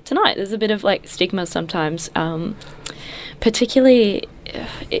talking about tonight. There's a bit of like stigma sometimes, particularly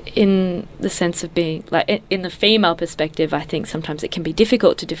in the sense of being like in the female perspective. I think sometimes it can be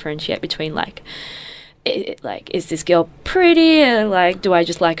difficult to differentiate between like is this girl pretty, or like do I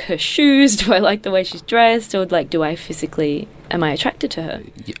just like her shoes, do I like the way she's dressed, or like am I attracted to her?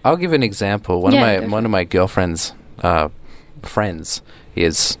 I'll give an example. One of my girlfriend's friends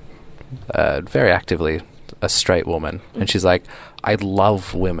is very actively a straight woman, and she's like, I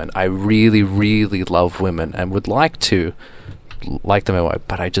love women, I really, really love women, and would like to like them anyway,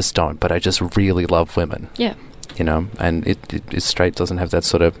 but I just don't. But I just really love women. Yeah, you know, and it straight doesn't have that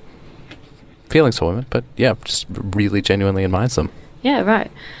sort of feelings for women, but yeah, just really genuinely admires them. Yeah,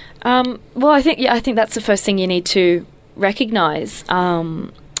 right. Well, I think that's the first thing you need to recognise.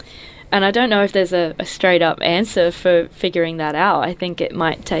 And I don't know if there's a straight up answer for figuring that out. I think it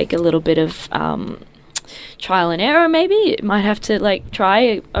might take a little bit of trial and error. Maybe it might have to like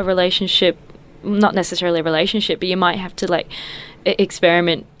try a relationship, not necessarily a relationship, but you might have to like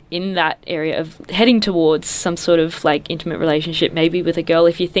experiment in that area of heading towards some sort of like intimate relationship, maybe with a girl,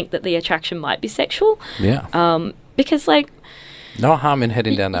 if you think that the attraction might be sexual. Yeah. Because like, no harm in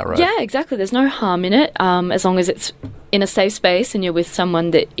heading down that road. Yeah, exactly. There's no harm in it, as long as it's in a safe space and you're with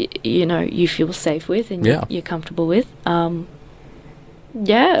someone that you know you feel safe with and you're comfortable with.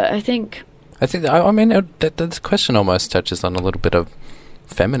 Yeah, I think. I mean, this question almost touches on a little bit of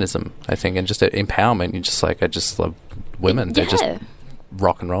feminism, I think, and just empowerment. You're just like, I just love women. Yeah. They're just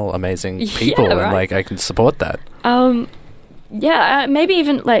rock and roll, amazing people, right. and like I can support that. Maybe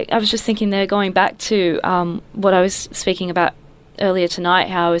even like I was just thinking there, going back to what I was speaking about earlier tonight,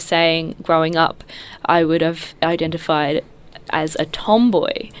 how I was saying growing up I would have identified as a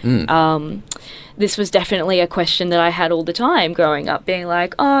tomboy. This was definitely a question that I had all the time growing up, being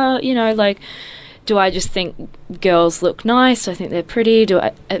like, oh, you know, like, do I just think girls look nice? Do I think they're pretty? Do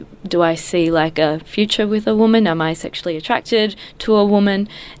I see like a future with a woman? Am I sexually attracted to a woman?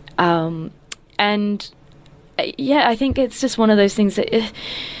 And I think it's just one of those things that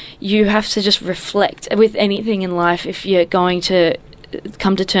you have to just reflect with anything in life. If you're going to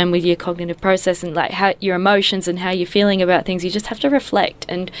come to terms with your cognitive process and like how your emotions and how you're feeling about things, you just have to reflect.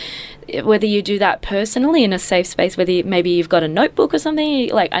 And whether you do that personally in a safe space, whether maybe you've got a notebook or something,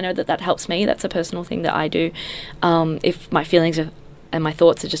 like I know that helps me. That's a personal thing that I do. If my feelings and my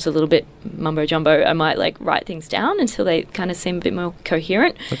thoughts are just a little bit mumbo jumbo, I might like write things down until they kind of seem a bit more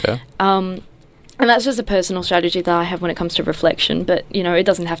coherent. Okay. And that's just a personal strategy that I have when it comes to reflection. But, you know, it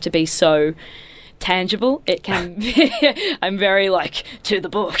doesn't have to be so tangible. It can be, I'm very like to the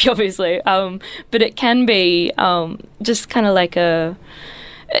book, obviously. But it can be just kind of like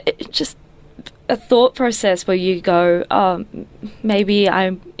just a thought process where you go, oh, maybe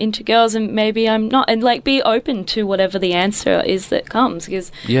I'm into girls and maybe I'm not, and like be open to whatever the answer is that comes.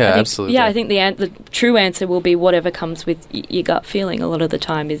 Because absolutely. Yeah, I think the true answer will be whatever comes with your gut feeling. A lot of the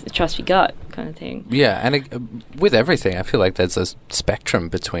time is trust your gut kind of thing. Yeah, and with everything, I feel like there's a spectrum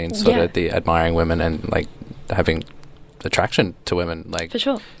between sort of the admiring women and like having attraction to women. Like, for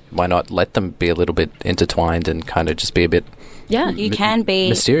sure. Why not let them be a little bit intertwined and kind of just be a bit you can be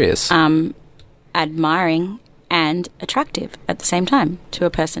mysterious. Admiring and attractive at the same time to a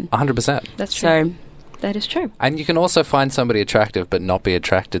person. 100%. That's true. That is true. And you can also find somebody attractive but not be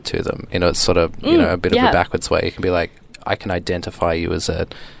attracted to them in a sort of, a bit of a backwards way. You can be like, I can identify you as a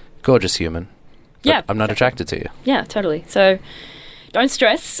gorgeous human, but I'm not attracted to you. Yeah, totally. So don't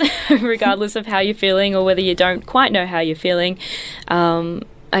stress, regardless of how you're feeling or whether you don't quite know how you're feeling.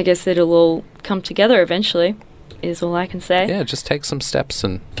 I guess it'll all come together eventually, is all I can say. Yeah, just take some steps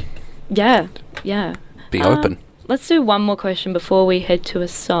and... Yeah. Be open. Let's do one more question before we head to a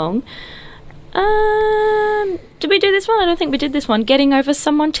song. Did we do this one? I don't think we did this one. Getting over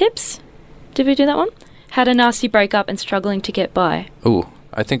someone tips? Did we do that one? Had a nasty breakup and struggling to get by. Ooh,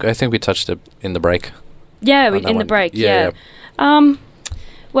 I think we touched it in the break. Yeah, in the break, yeah.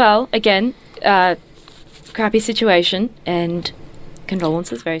 Well, again, crappy situation and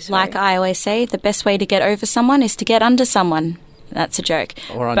condolences, very sorry. Like I always say, the best way to get over someone is to get under someone. That's a joke.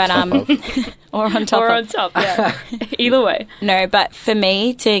 Or on top of. Or on top or of. on top, yeah. Either way. No, but for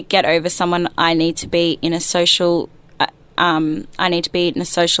me, to get over someone, I need to be in a social... I need to be in a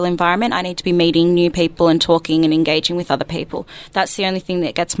social environment. I need to be meeting new people and talking and engaging with other people. That's the only thing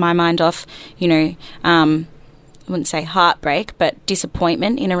that gets my mind off, I wouldn't say heartbreak, but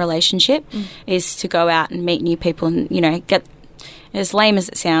disappointment in a relationship is to go out and meet new people and, get, as lame as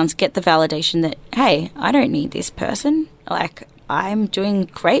it sounds, get the validation that, hey, I don't need this person. Like, I'm doing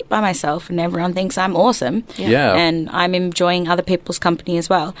great by myself and everyone thinks I'm awesome. Yeah. And I'm enjoying other people's company as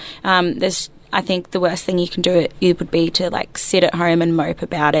well. I think the worst thing you can do it would be to like sit at home and mope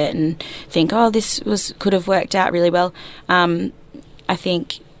about it and think, oh, could have worked out really well. I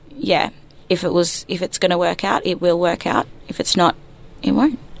think, yeah, if it's going to work out, it will work out. If it's not, it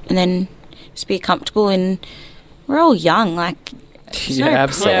won't. And then just be comfortable. And we're all young, like absolutely.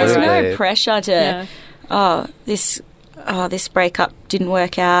 There's no pressure to this breakup didn't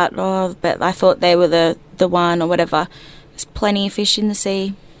work out. Oh, but I thought they were the one or whatever. There's plenty of fish in the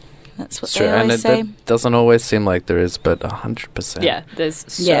sea. That's what they always say. That doesn't always seem like there is, but 100%. Yeah, there's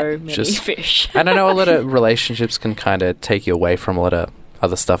so many fish. And I know a lot of relationships can kind of take you away from a lot of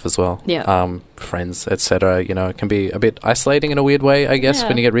other stuff as well. Yeah. Friends, etc. You know, it can be a bit isolating in a weird way, I guess,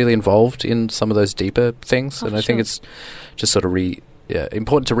 when you get really involved in some of those deeper things. And I think it's just sort of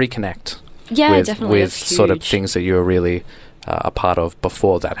important to reconnect. Yeah, definitely. With sort of things that you were really a part of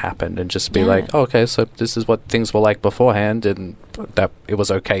before that happened, and just be like, oh, okay, so this is what things were like beforehand, and that it was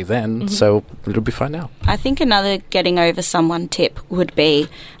okay then, so it'll be fine now. I think another getting over someone tip would be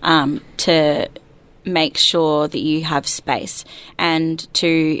to make sure that you have space, and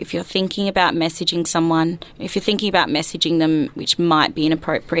if you're thinking about messaging someone, if you're thinking about messaging them, which might be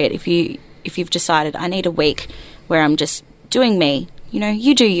inappropriate, if you've decided I need a week where I'm just doing me, you know,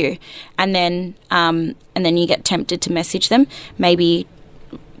 you do you, and then you get tempted to message them. Maybe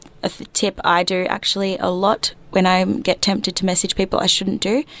a tip I do actually a lot when I get tempted to message people I shouldn't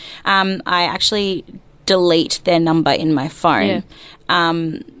do, I actually delete their number in my phone,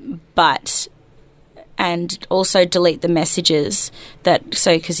 and also delete the messages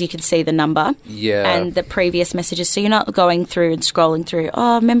because you can see the number and the previous messages, so you're not going through and scrolling through.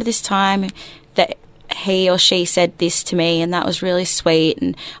 Oh, remember this time that he or she said this to me and that was really sweet,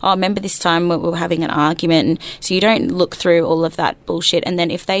 and remember this time we were having an argument, and so you don't look through all of that bullshit. And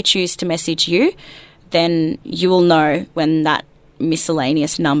then if they choose to message you, then you will know when that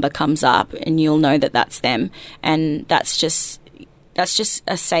miscellaneous number comes up, and you'll know that that's them. And that's just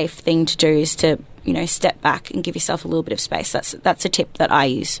a safe thing to do, is to, you know, step back and give yourself a little bit of space. That's a tip that I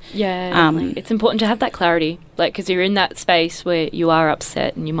use. Yeah, it's important to have that clarity, like, because you're in that space where you are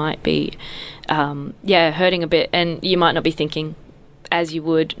upset and you might be, hurting a bit, and you might not be thinking as you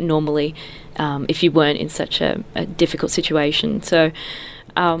would normally if you weren't in such a difficult situation. So,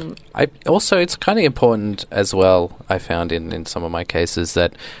 it's kind of important as well, I found in some of my cases,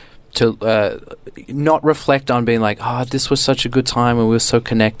 that to not reflect on being like, this was such a good time and we were so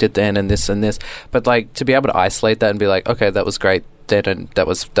connected then and this, but like to be able to isolate that and be like, okay, that was great then, and that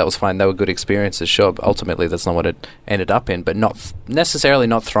was fine, they were good experiences, sure, but ultimately that's not what it ended up in, but not necessarily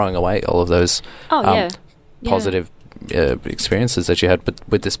not throwing away all of those positive experiences that you had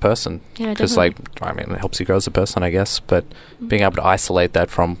with this person, because it helps you grow as a person, I guess, but being able to isolate that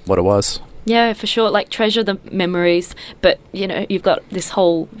from what it was. Yeah, for sure. Like, treasure the memories, but, you know, you've got this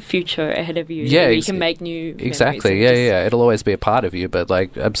whole future ahead of you. Yeah, you can make new exactly. memories. It'll always be a part of you, but,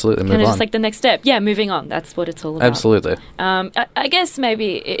 like, absolutely move on. And just, like, the next step. Yeah, moving on. That's what it's all about. Absolutely. I guess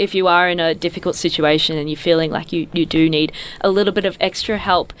maybe if you are in a difficult situation and you're feeling like you do need a little bit of extra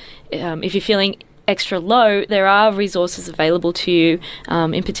help, if you're feeling extra low, there are resources available to you.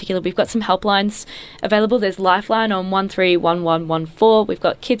 In particular, we've got some helplines available. There's Lifeline on 131114. We've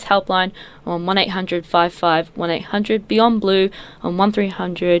got Kids Helpline on 1800 55 1800. Beyond Blue on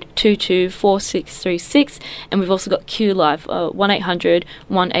 1300 22 4636. And we've also got Q Live 1800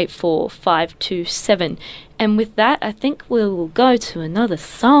 184 527. And with that, I think we'll go to another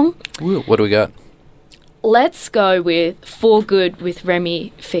song. Ooh, what do we got? Let's go with For Good with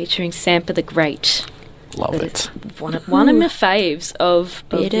Remy featuring Sampa the Great. Love it. One of my faves of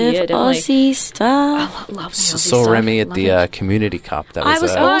the year, Aussie stuff. I love saw Remy at the Community Cup. That was I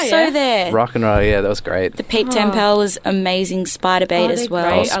was also there. Rock and roll, yeah, that was great. The Pete Tempel was amazing. Spider Bait as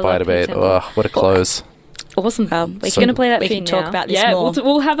well. Spider Bait. Oh, what a close. Awesome. We're going to play that for you now. Talk about this more.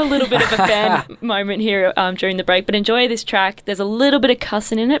 We'll have a little bit of a fan moment here during the break, but enjoy this track. There's a little bit of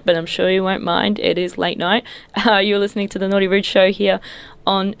cussing in it, but I'm sure you won't mind. It is late night. You're listening to the Naughty Rude Show here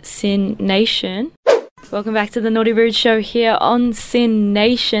on Sin Nation. Welcome back to the Naughty Rude Show here on Sin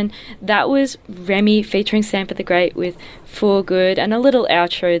Nation. That was Remy featuring Sampa the Great with For Good, and a little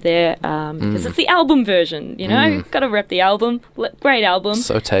outro there because it's the album version, you know? Got to rep the album. Great album.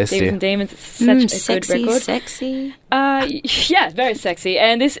 So tasty. Devils and Demons. It's such a sexy, good record. Sexy. Yeah, very sexy.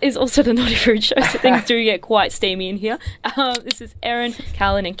 And this is also the Naughty Rude Show, so things do get quite steamy in here. This is Erin,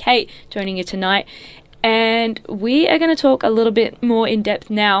 Callan and Kate joining you tonight. And we are going to talk a little bit more in depth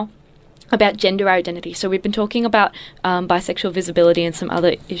now about gender identity. So we've been talking about bisexual visibility and some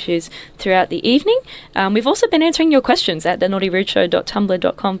other issues throughout the evening. We've also been answering your questions at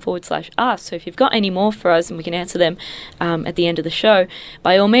thenaughtyrudeShow.tumblr.com/ask. So if you've got any more for us and we can answer them at the end of the show,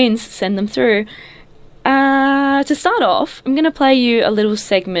 by all means, send them through. To start off, I'm going to play you a little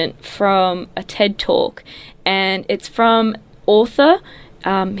segment from a TED Talk, and it's from author.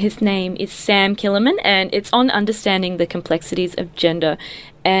 His name is Sam Killerman, and it's on understanding the complexities of gender.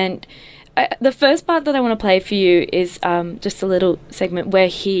 And the first part that I want to play for you is just a little segment where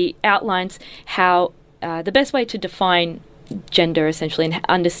he outlines how the best way to define gender, essentially, and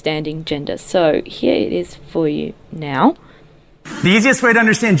understanding gender. So here it is for you now. The easiest way to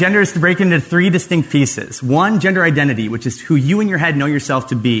understand gender is to break it into 3 distinct pieces. 1, gender identity, which is who you in your head know yourself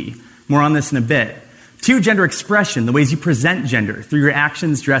to be. More on this in a bit. 2, gender expression, the ways you present gender through your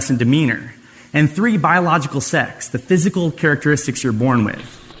actions, dress, and demeanor. And 3, biological sex, the physical characteristics you're born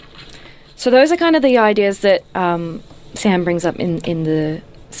with. So those are kind of the ideas that Sam brings up in the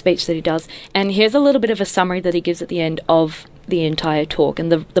speech that he does. And here's a little bit of a summary that he gives at the end of the entire talk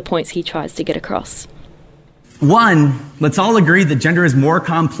and the points he tries to get across. 1, let's all agree that gender is more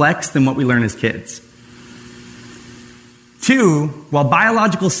complex than what we learn as kids. 2, while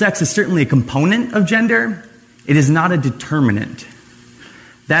biological sex is certainly a component of gender, it is not a determinant.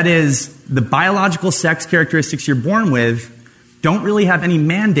 That is, the biological sex characteristics you're born with don't really have any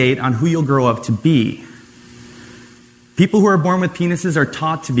mandate on who you'll grow up to be. People who are born with penises are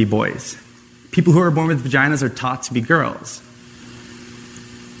taught to be boys. People who are born with vaginas are taught to be girls.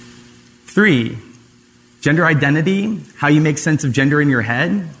 3, gender identity, how you make sense of gender in your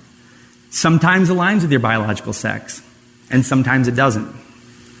head, sometimes aligns with your biological sex, and sometimes it doesn't.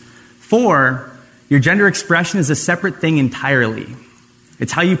 4, your gender expression is a separate thing entirely.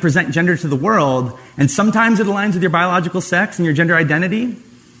 It's how you present gender to the world, and sometimes it aligns with your biological sex and your gender identity, and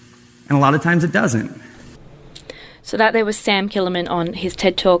a lot of times it doesn't. So that there was Sam Killerman on his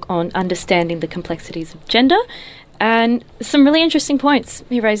TED Talk on understanding the complexities of gender, and some really interesting points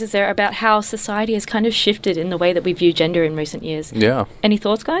he raises there about how society has kind of shifted in the way that we view gender in recent years. Yeah. Any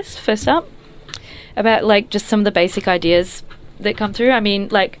thoughts, guys? First up, about like just some of the basic ideas that come through. I mean,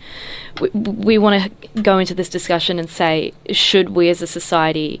 like, we want to go into this discussion and say, should we as a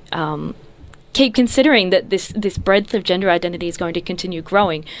society keep considering that this breadth of gender identity is going to continue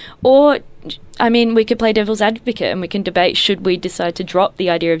growing? Or, I mean, we could play devil's advocate and we can debate, should we decide to drop the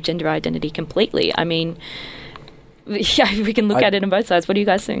idea of gender identity completely? I mean, yeah, we can look at it on both sides. What do you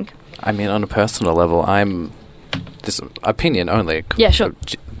guys think? I mean, on a personal level, I'm this opinion only. Yeah, sure.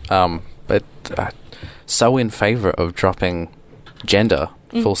 But so in favour of dropping gender,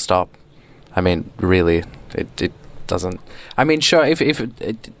 full stop. I mean, really, it doesn't. I mean, sure, if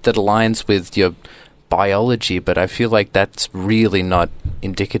that aligns with your biology, but I feel like that's really not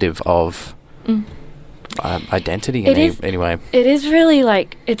indicative of identity in any way. It is really,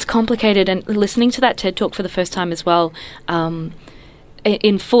 like, it's complicated, and listening to that TED Talk for the first time as well,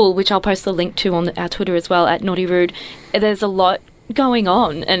 in full, which I'll post the link to on our Twitter as well, at Naughty Rude, there's a lot going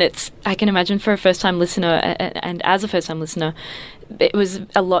on, and I can imagine for a first-time listener, and as a first-time listener, it was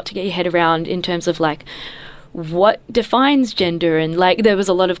a lot to get your head around in terms of, like, what defines gender, and, like, there was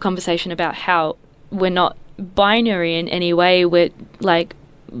a lot of conversation about how we're not binary in any way. We're, like,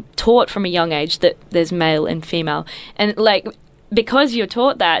 taught from a young age that there's male and female, and, like, because you're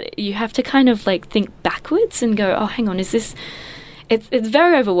taught that, you have to kind of, like, think backwards and go, oh, hang on, is this... It's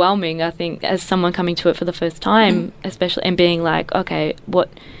very overwhelming, I think, as someone coming to it for the first time, especially, and being like, okay, what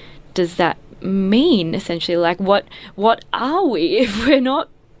does that mean, essentially? Like, what are we if we're not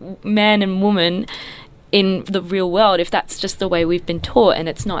man and woman in the real world? If that's just the way we've been taught and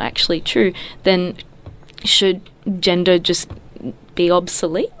it's not actually true, then should gender just be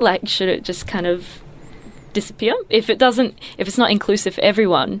obsolete? Like, should it just kind of disappear? If it's not inclusive for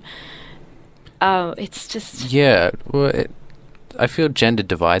everyone, it's just... Yeah, well, I feel gender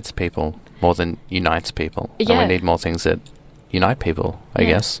divides people more than unites people. Yeah. And we need more things that unite people, I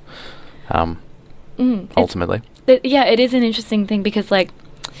guess, ultimately. It is an interesting thing because, like,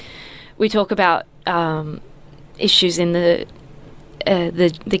 we talk about issues in the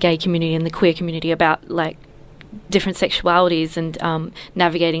gay community and the queer community about, like, different sexualities and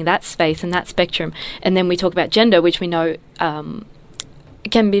navigating that space and that spectrum. And then we talk about gender, which we know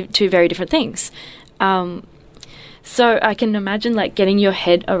can be two very different things. So I can imagine, like, getting your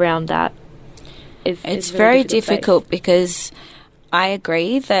head around that is very difficult because I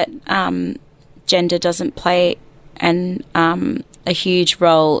agree that gender doesn't play a huge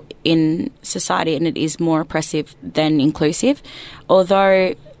role in society, and it is more oppressive than inclusive.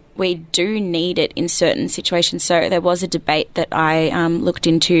 Although we do need it in certain situations. So there was a debate that I looked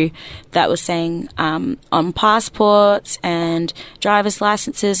into that was saying on passports and driver's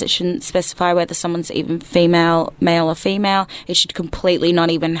licenses, it shouldn't specify whether someone's even female, male or female. It should completely not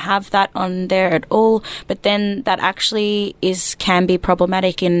even have that on there at all. But then that actually can be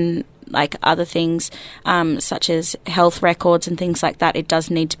problematic in like other things, such as health records and things like that. It does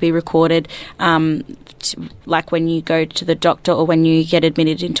need to be recorded, like when you go to the doctor or when you get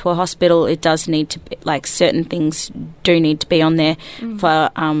admitted into a hospital. It does need to be, like, certain things do need to be on there for,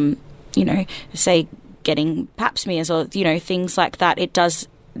 say getting pap smears or, things like that. It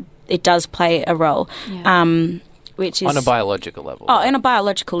does play a role. Yeah. Which is on a biological level. Oh, on a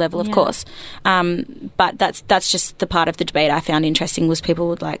biological level, of course. But that's just the part of the debate I found interesting, was people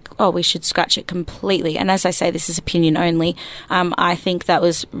would like, oh, we should scratch it completely. And as I say, this is opinion only. I think that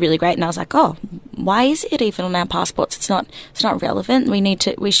was really great, and I was like, oh, why is it even on our passports? It's not relevant.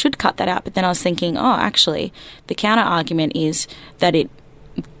 We should cut that out. But then I was thinking, oh, actually, the counter argument is that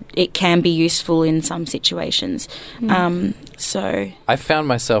it can be useful in some situations. So I found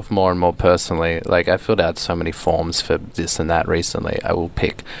myself more and more personally, like, I filled out so many forms for this and that recently. I will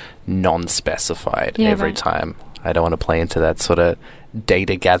pick non-specified every time. I don't want to play into that sort of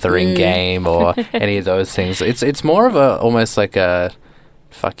data gathering game or any of those things. It's more of almost like a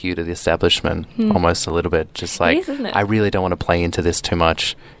fuck you to the establishment, almost a little bit. Just like, isn't it? I really don't want to play into this too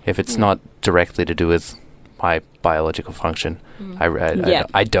much. If it's not directly to do with my biological function,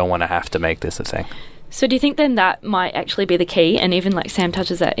 I don't want to have to make this a thing. So do you think then that might actually be the key? And even like Sam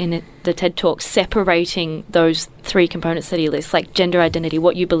touches that in the TED Talk, separating those three components that he lists, like gender identity,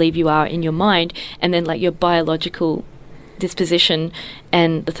 what you believe you are in your mind, and then like your biological disposition,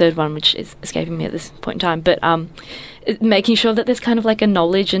 and the third one, which is escaping me at this point in time, but making sure that there's kind of like a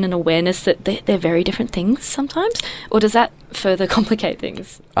knowledge and an awareness that they're very different things sometimes? Or does that further complicate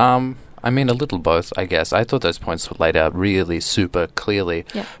things? I mean, a little both, I guess. I thought those points were laid out really super clearly.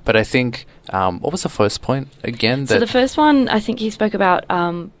 Yeah. But I think, what was the first point again? So the first one, I think he spoke about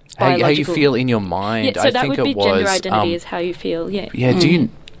how you feel in your mind. Yeah, so that would be gender identity is how you feel, yeah. Yeah, do you...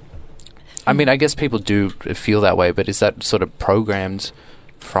 I mean, I guess people do feel that way, but is that sort of programmed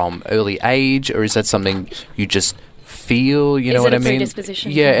from early age, or is that something you just feel, you know what I mean?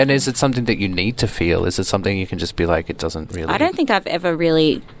 Predisposition? Yeah, and is it something that you need to feel? Is it something you can just be like, it doesn't really... I don't think I've ever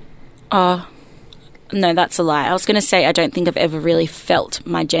really... Oh, no, that's a lie. I was going to say I don't think I've ever really felt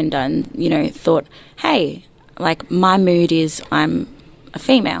my gender and, thought, hey, like, my mood is I'm a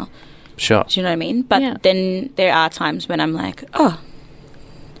female. Sure. Do you know what I mean? But then there are times when I'm like, oh,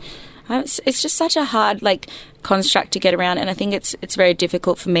 it's just such a hard, like, construct to get around, and I think it's very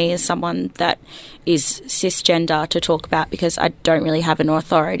difficult for me as someone that is cisgender to talk about, because I don't really have an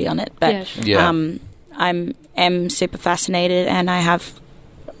authority on it. But I am super fascinated, and I have...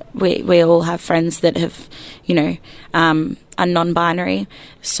 We all have friends that have, are non-binary.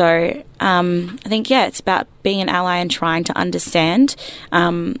 So I think, it's about being an ally and trying to understand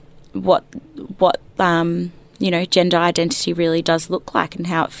what gender identity really does look like and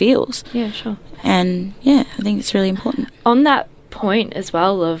how it feels. Yeah, sure. And, I think it's really important. On that point as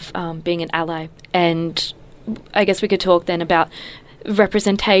well of being an ally, and I guess we could talk then about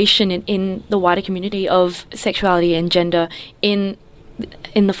representation in the wider community of sexuality and gender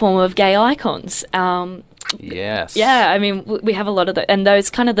in the form of gay icons. Yes. Yeah, I mean, we have a lot of that, and those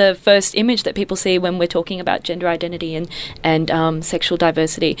kind of the first image that people see when we're talking about gender identity and sexual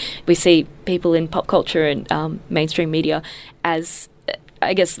diversity. We see people in pop culture and mainstream media as,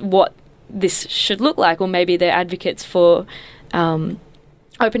 I guess, what this should look like, or maybe they're advocates for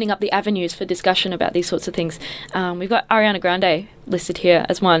opening up the avenues for discussion about these sorts of things. We've got Ariana Grande listed here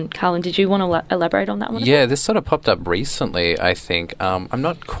as one. Carlin, did you want to elaborate on that one? Yeah, this sort of popped up recently, I think. I'm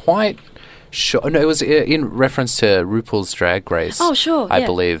not quite sure. No, it was in reference to RuPaul's Drag Race. Oh, sure. I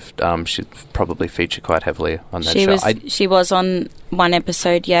believe she probably featured quite heavily on that show. She was on one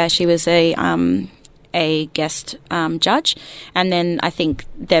episode, she was a guest judge, and then I think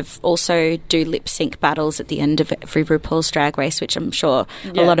they've also do lip sync battles at the end of every RuPaul's Drag Race, which I'm sure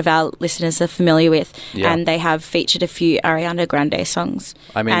a lot of our listeners are familiar with, and they have featured a few Ariana Grande songs.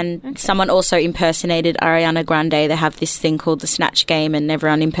 Someone also impersonated Ariana Grande. They have this thing called the Snatch Game, and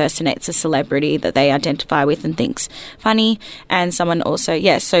everyone impersonates a celebrity that they identify with and thinks funny, and someone also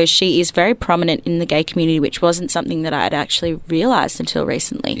so she is very prominent in the gay community, which wasn't something that I had actually realised until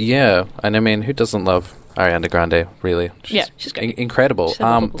recently. Yeah, and I mean, who doesn't love Ariana Grande, really? She's great. Incredible. She's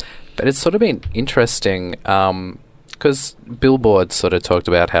but it's sort of been interesting because Billboard sort of talked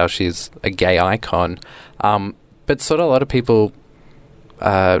about how she's a gay icon, but sort of a lot of people,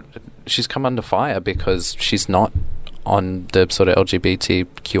 she's come under fire because she's not on the sort of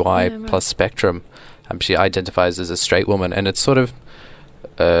LGBTQI plus spectrum. She identifies as a straight woman, and it's sort of,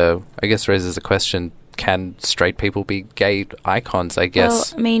 I guess, raises the question: can straight people be gay icons? I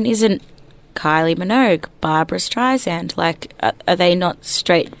guess. Well, I mean, isn't Kylie Minogue, Barbara Streisand, like, are they not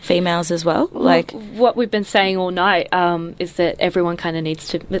straight females as well? Like, what we've been saying all night is that everyone kind of needs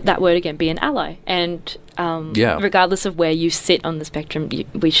to, that word again, be an ally. And regardless of where you sit on the spectrum,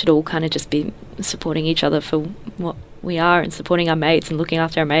 we should all kind of just be supporting each other for what we are and supporting our mates and looking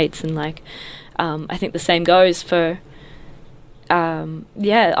after our mates. And, like, I think the same goes for,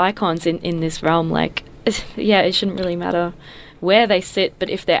 icons in this realm. Like, it shouldn't really matter where they sit, but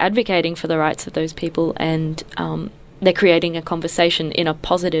if they're advocating for the rights of those people and they're creating a conversation in a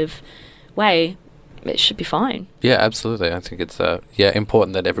positive way, it should be fine. Yeah, absolutely. I think it's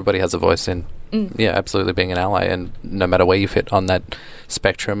important that everybody has a voice in absolutely being an ally, and no matter where you fit on that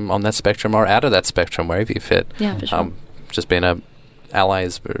spectrum or out of that spectrum, wherever you fit. Yeah, for sure. Just being an ally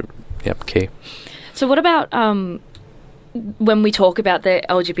is key. So what about when we talk about the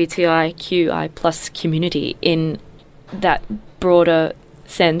LGBTIQI plus community in that broader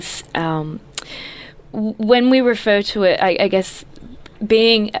sense, when we refer to it, I guess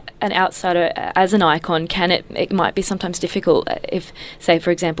being an outsider as an icon, it might be sometimes difficult if, say, for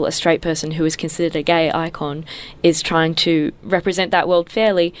example, a straight person who is considered a gay icon is trying to represent that world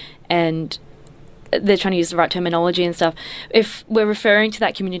fairly, and they're trying to use the right terminology and stuff. If we're referring to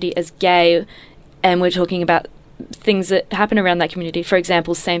that community as gay and we're talking about things that happen around that community, for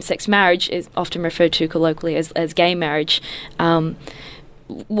example, same-sex marriage is often referred to colloquially as gay marriage.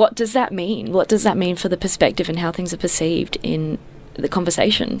 What does that mean? What does that mean for the perspective and how things are perceived in the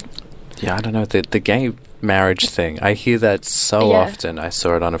conversation? Yeah, I don't know. The gay marriage thing, I hear that so often. I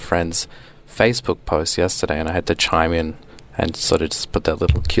saw it on a friend's Facebook post yesterday, and I had to chime in and sort of just put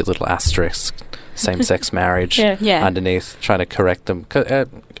that cute little asterisk, same-sex marriage, underneath, trying to correct them.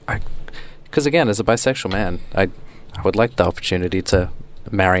 Because again, as a bisexual man, I would like the opportunity to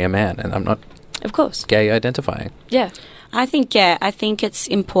marry a man, and I'm not, of course, gay identifying. Yeah. I think it's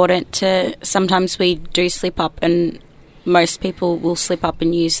important to, sometimes we do slip up, and most people will slip up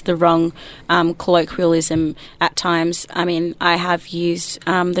and use the wrong colloquialism at times. I mean, I have used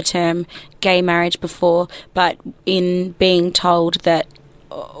the term gay marriage before, but in being told that,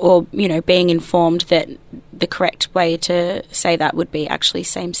 or, being informed that the correct way to say that would be actually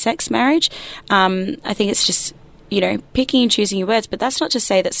same-sex marriage, I think it's just, picking and choosing your words. But that's not to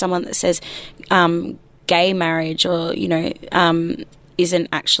say that someone that says gay marriage or, isn't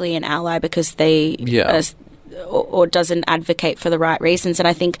actually an ally because they or doesn't advocate for the right reasons. And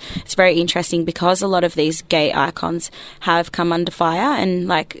I think it's very interesting because a lot of these gay icons have come under fire, and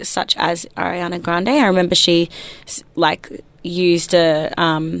such as Ariana Grande. I remember she used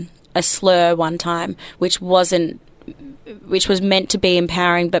a slur one time which was meant to be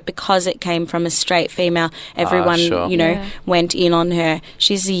empowering, but because it came from a straight female, everyone went in on her.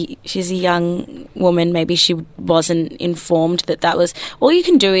 She's a young woman. Maybe she wasn't informed that was all you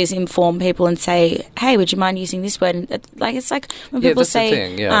can do is inform people and say, hey, would you mind using this word? And it's like when people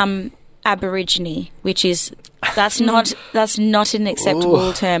say Aborigine, which is that's not an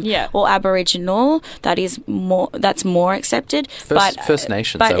acceptable term. Yeah. Or Aboriginal, that's more accepted. First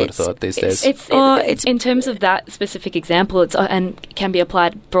Nations, I would have thought these days. It's in terms of that specific example, and can be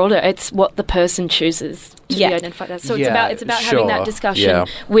applied broader. It's what the person chooses to be identified as. So it's about having that discussion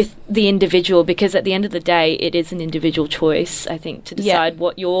with the individual, because at the end of the day, it is an individual choice, I think, to decide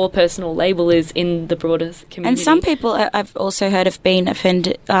what your personal label is in the broader community. And some people I've also heard have been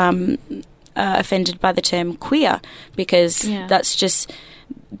offended by the term queer, because that's just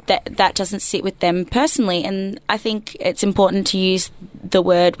that doesn't sit with them personally. And I think it's important to use the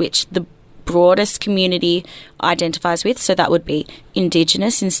word which the broadest community identifies with. So that would be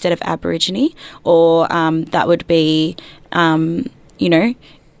Indigenous instead of Aborigine, or that would be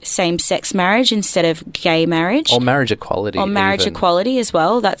same-sex marriage instead of gay marriage, or marriage equality, equality as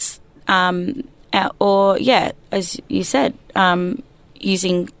well. That's as you said,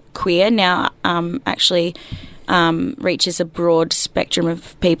 using queer now actually reaches a broad spectrum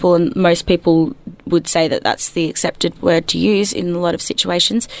of people, and most people would say that that's the accepted word to use in a lot of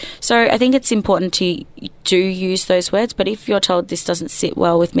situations. So I think it's important to do use those words, but if you're told this doesn't sit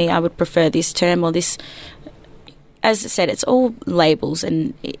well with me, I would prefer this term or this. As I said, it's all labels,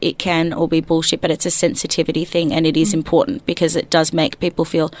 and it can all be bullshit, but it's a sensitivity thing, and it is important because it does make people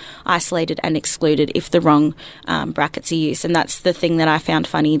feel isolated and excluded if the wrong brackets are used. And that's the thing that I found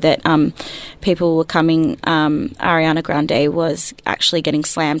funny, that people were coming, Ariana Grande was actually getting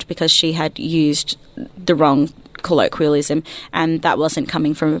slammed because she had used the wrong colloquialism, and that wasn't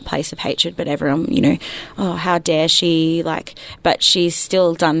coming from a place of hatred, but everyone, oh, how dare she, but she's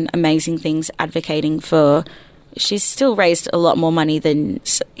still done amazing things advocating for, she's still raised a lot more money than,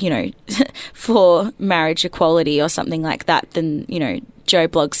 for marriage equality or something like that than, Joe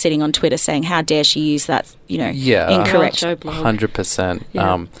Blogg sitting on Twitter saying, how dare she use that, incorrect. Joe Blogg. 100%.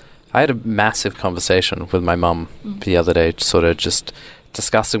 Yeah. I had a massive conversation with my mum the other day, sort of just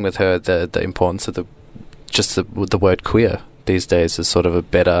discussing with her the importance of the word queer these days is sort of a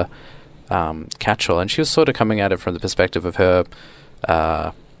better catch-all. And she was sort of coming at it from the perspective of her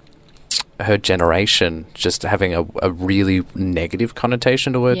generation just having a really negative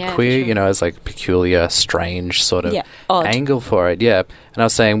connotation to the word queer, sure. as like peculiar, strange sort of odd. angle for it. Yeah. And I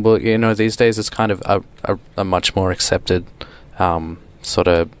was saying, well, these days it's kind of a much more accepted sort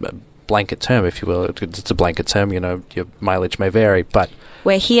of blanket term, if you will. It's a blanket term, your mileage may vary, but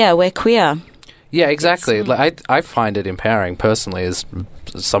we're here, we're queer. Yeah, exactly. Like, I find it empowering personally as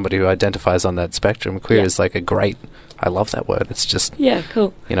somebody who identifies on that spectrum. Queer is like I love that word. It's just,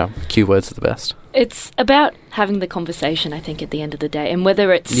 cool. Q words are the best. It's about having the conversation, I think, at the end of the day. And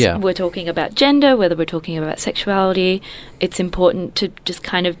whether it's we're talking about gender, whether we're talking about sexuality, it's important to just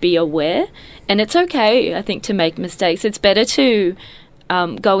kind of be aware. And it's okay, I think, to make mistakes. It's better to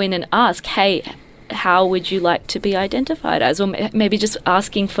go in and ask, hey, how would you like to be identified as? Or maybe just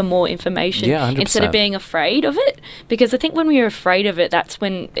asking for more information 100%. Instead of being afraid of it. Because I think when we're afraid of it, that's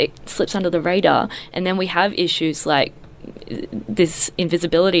when it slips under the radar. And then we have issues like this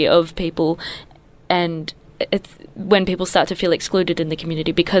invisibility of people, and it's when people start to feel excluded in the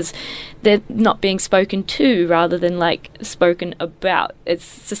community because they're not being spoken to rather than spoken about.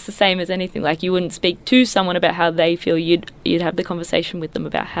 It's just the same as anything. Like, you wouldn't speak to someone about how they feel, you'd have the conversation with them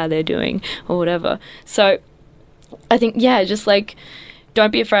about how they're doing or whatever. So I think just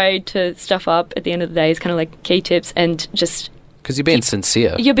don't be afraid to stuff up at the end of the day is kind of like key tips, and just because you're being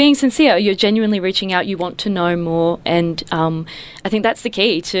sincere. You're being sincere. You're genuinely reaching out. You want to know more. And I think that's the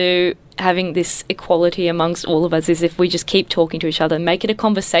key to having this equality amongst all of us, is if we just keep talking to each other, make it a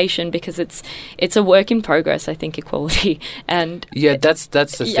conversation, because it's a work in progress, I think, equality. And that's the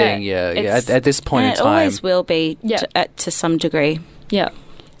thing. At this point in time, it always will be to some degree. Yeah.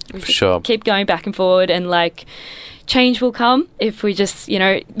 For sure. Keep going back and forward, and change will come if we just,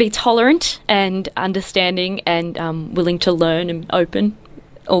 be tolerant and understanding and willing to learn and open.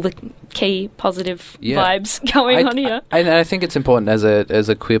 All the key positive vibes going on here. And I think it's important as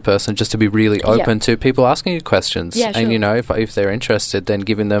a queer person just to be really open to people asking you questions. Yeah, sure. And, if they're interested, then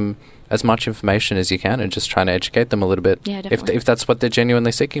giving them as much information as you can and just trying to educate them a little bit. Yeah, definitely. If that's what they're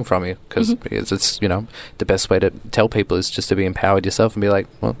genuinely seeking from you. Because it's, the best way to tell people is just to be empowered yourself and be like,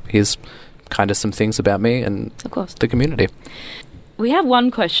 well, here's kind of some things about me and of course the community. We have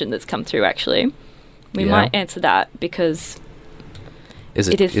one question that's come through, actually. We might answer that because... Is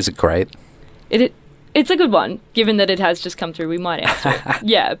it great? It's a good one, given that it has just come through. We might answer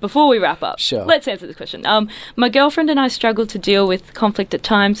it. Before we wrap up. Sure. Let's answer this question. My girlfriend and I struggle to deal with conflict at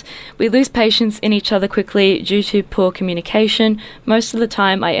times. We lose patience in each other quickly due to poor communication. Most of the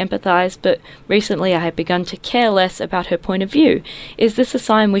time I empathise, but recently I have begun to care less about her point of view. Is this a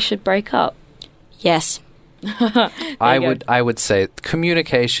sign we should break up? Yes. I would say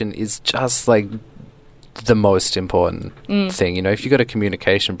communication is just the most important thing. If you've got a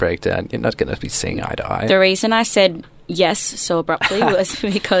communication breakdown, you're not going to be seeing eye to eye. The reason I said yes so abruptly was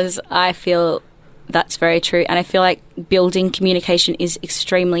because I feel that's very true, and I feel like building communication is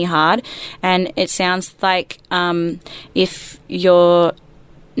extremely hard, and it sounds like if you're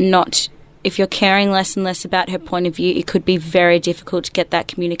caring less and less about her point of view, it could be very difficult to get that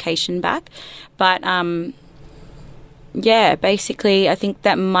communication back. But basically I think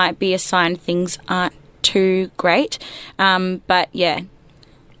that might be a sign things aren't too great, but I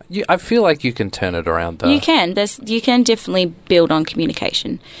feel like you can turn it around though. You can definitely build on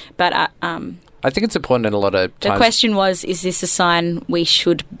communication, but I think it's important in a lot of times. The question was, is this a sign we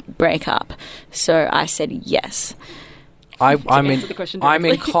should break up? So I said yes. I'm answer the question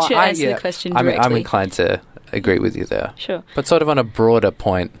directly. inclined to agree with you there. Sure. But sort of on a broader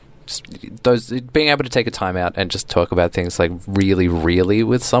point, being able to take a time out and just talk about things really, really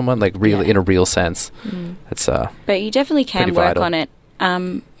with someone, in a real sense. It's but you definitely can work vital. on it,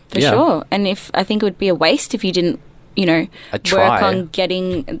 for sure. And I think it would be a waste if you didn't, work on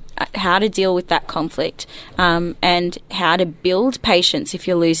getting how to deal with that conflict, and how to build patience if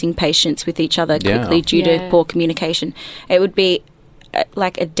you're losing patience with each other quickly due to poor communication. It would be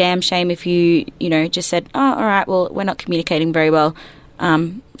a damn shame if you, just said, oh, all right, well, we're not communicating very well.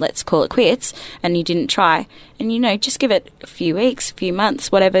 Let's call it quits, and you didn't try. And, just give it a few weeks, a few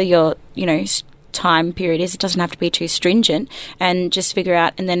months, whatever your, time period is. It doesn't have to be too stringent, and just figure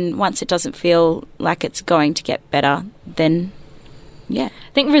out, and then once it doesn't feel like it's going to get better, then yeah.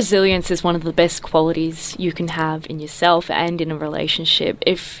 I think resilience is one of the best qualities you can have in yourself and in a relationship.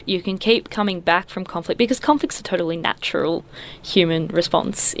 If you can keep coming back from conflict, because conflict's a totally natural human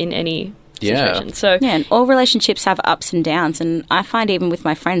response in any situation. So yeah, and all relationships have ups and downs, and I find even with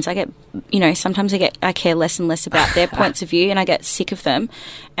my friends, I get, sometimes I care less and less about their points of view, and I get sick of them,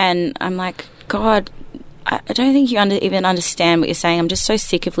 and I'm like, God, I don't think you even understand what you're saying. I'm just so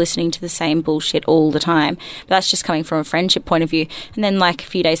sick of listening to the same bullshit all the time. But that's just coming from a friendship point of view. And then like a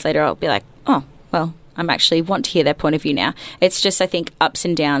few days later, I'll be like, oh, well, I'm actually want to hear their point of view now. It's just, I think, ups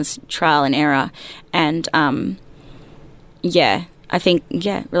and downs, trial and error. And, I think,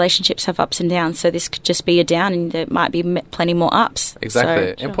 relationships have ups and downs. So this could just be a down, and there might be plenty more ups.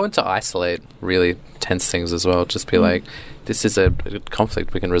 Exactly. So, Important to isolate really tense things as well. Just be like, this is a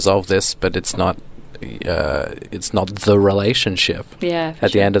conflict. We can resolve this, but it's not the relationship. Yeah.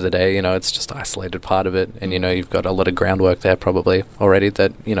 At the end of the day, it's just an isolated part of it, and you've got a lot of groundwork there probably already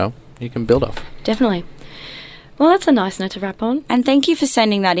that you can build off. Definitely. Well, that's a nice note to wrap on. And thank you for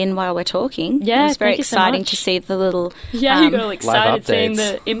sending that in while we're talking. Yeah, it was very thank you so exciting much. to see the little... Yeah, you got all excited live seeing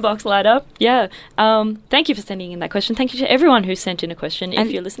the inbox light up. Yeah. Thank you for sending in that question. Thank you to everyone who sent in a question, if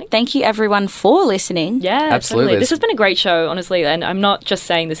you're listening. Thank you, everyone, for listening. Yeah, Absolutely. totally. This has been a great show, honestly, and I'm not just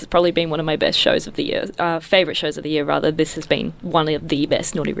saying this has probably been one of my best shows of the year, favourite shows of the year, rather. This has been one of the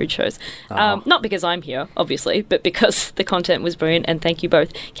best Naughty Rude shows. Not because I'm here, obviously, but because the content was brilliant, and thank you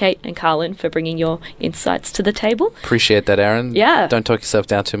both, Kate and Carlin, for bringing your insights to the table. Appreciate that, Aaron. Yeah. Don't talk yourself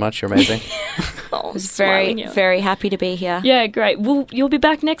down too much. You're amazing. Oh, was very, very happy to be here. Yeah, great. Well, you'll be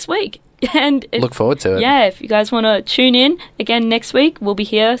back next week. And Look forward to it. Yeah, if you guys want to tune in again next week, we'll be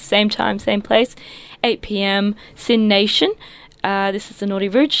here, same time, same place, 8 p.m. Sin Nation. This is The Naughty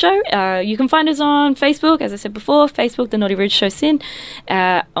Rude Show. You can find us on Facebook, as I said before, Facebook, The Naughty Rude Show Sin,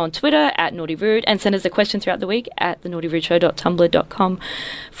 on Twitter, at Naughty Rude, and send us a question throughout the week at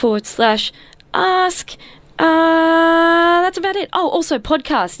thenaughtyRudeshow.tumblr.com/ask. That's about it. Oh, also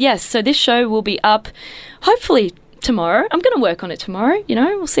podcast. Yes, so this show will be up hopefully tomorrow. I'm going to work on it tomorrow.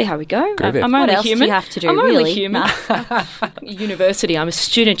 We'll see how we go. Groovy. I'm What only else human. do you have to do, I'm really? only human. University. I'm a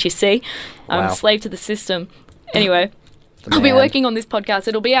student, you see. I'm Wow. a slave to the system. Anyway. The I'll be man. working on this podcast.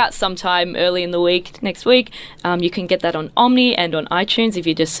 It'll be out sometime early in the week, next week. You can get that on Omni and on iTunes if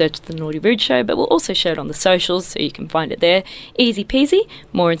you just search The Naughty Rude Show, but we'll also share it on the socials so you can find it there. Easy peasy.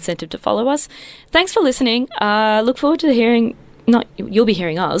 More incentive to follow us. Thanks for listening. Look forward to you'll be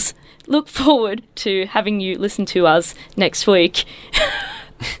hearing us. Look forward to having you listen to us next week.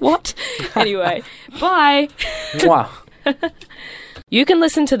 What? Anyway, bye. Mwah. You can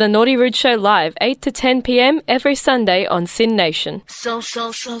listen to The Naughty Rude Show live 8 to 10 p.m. every Sunday on Sin Nation. So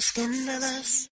scandalous.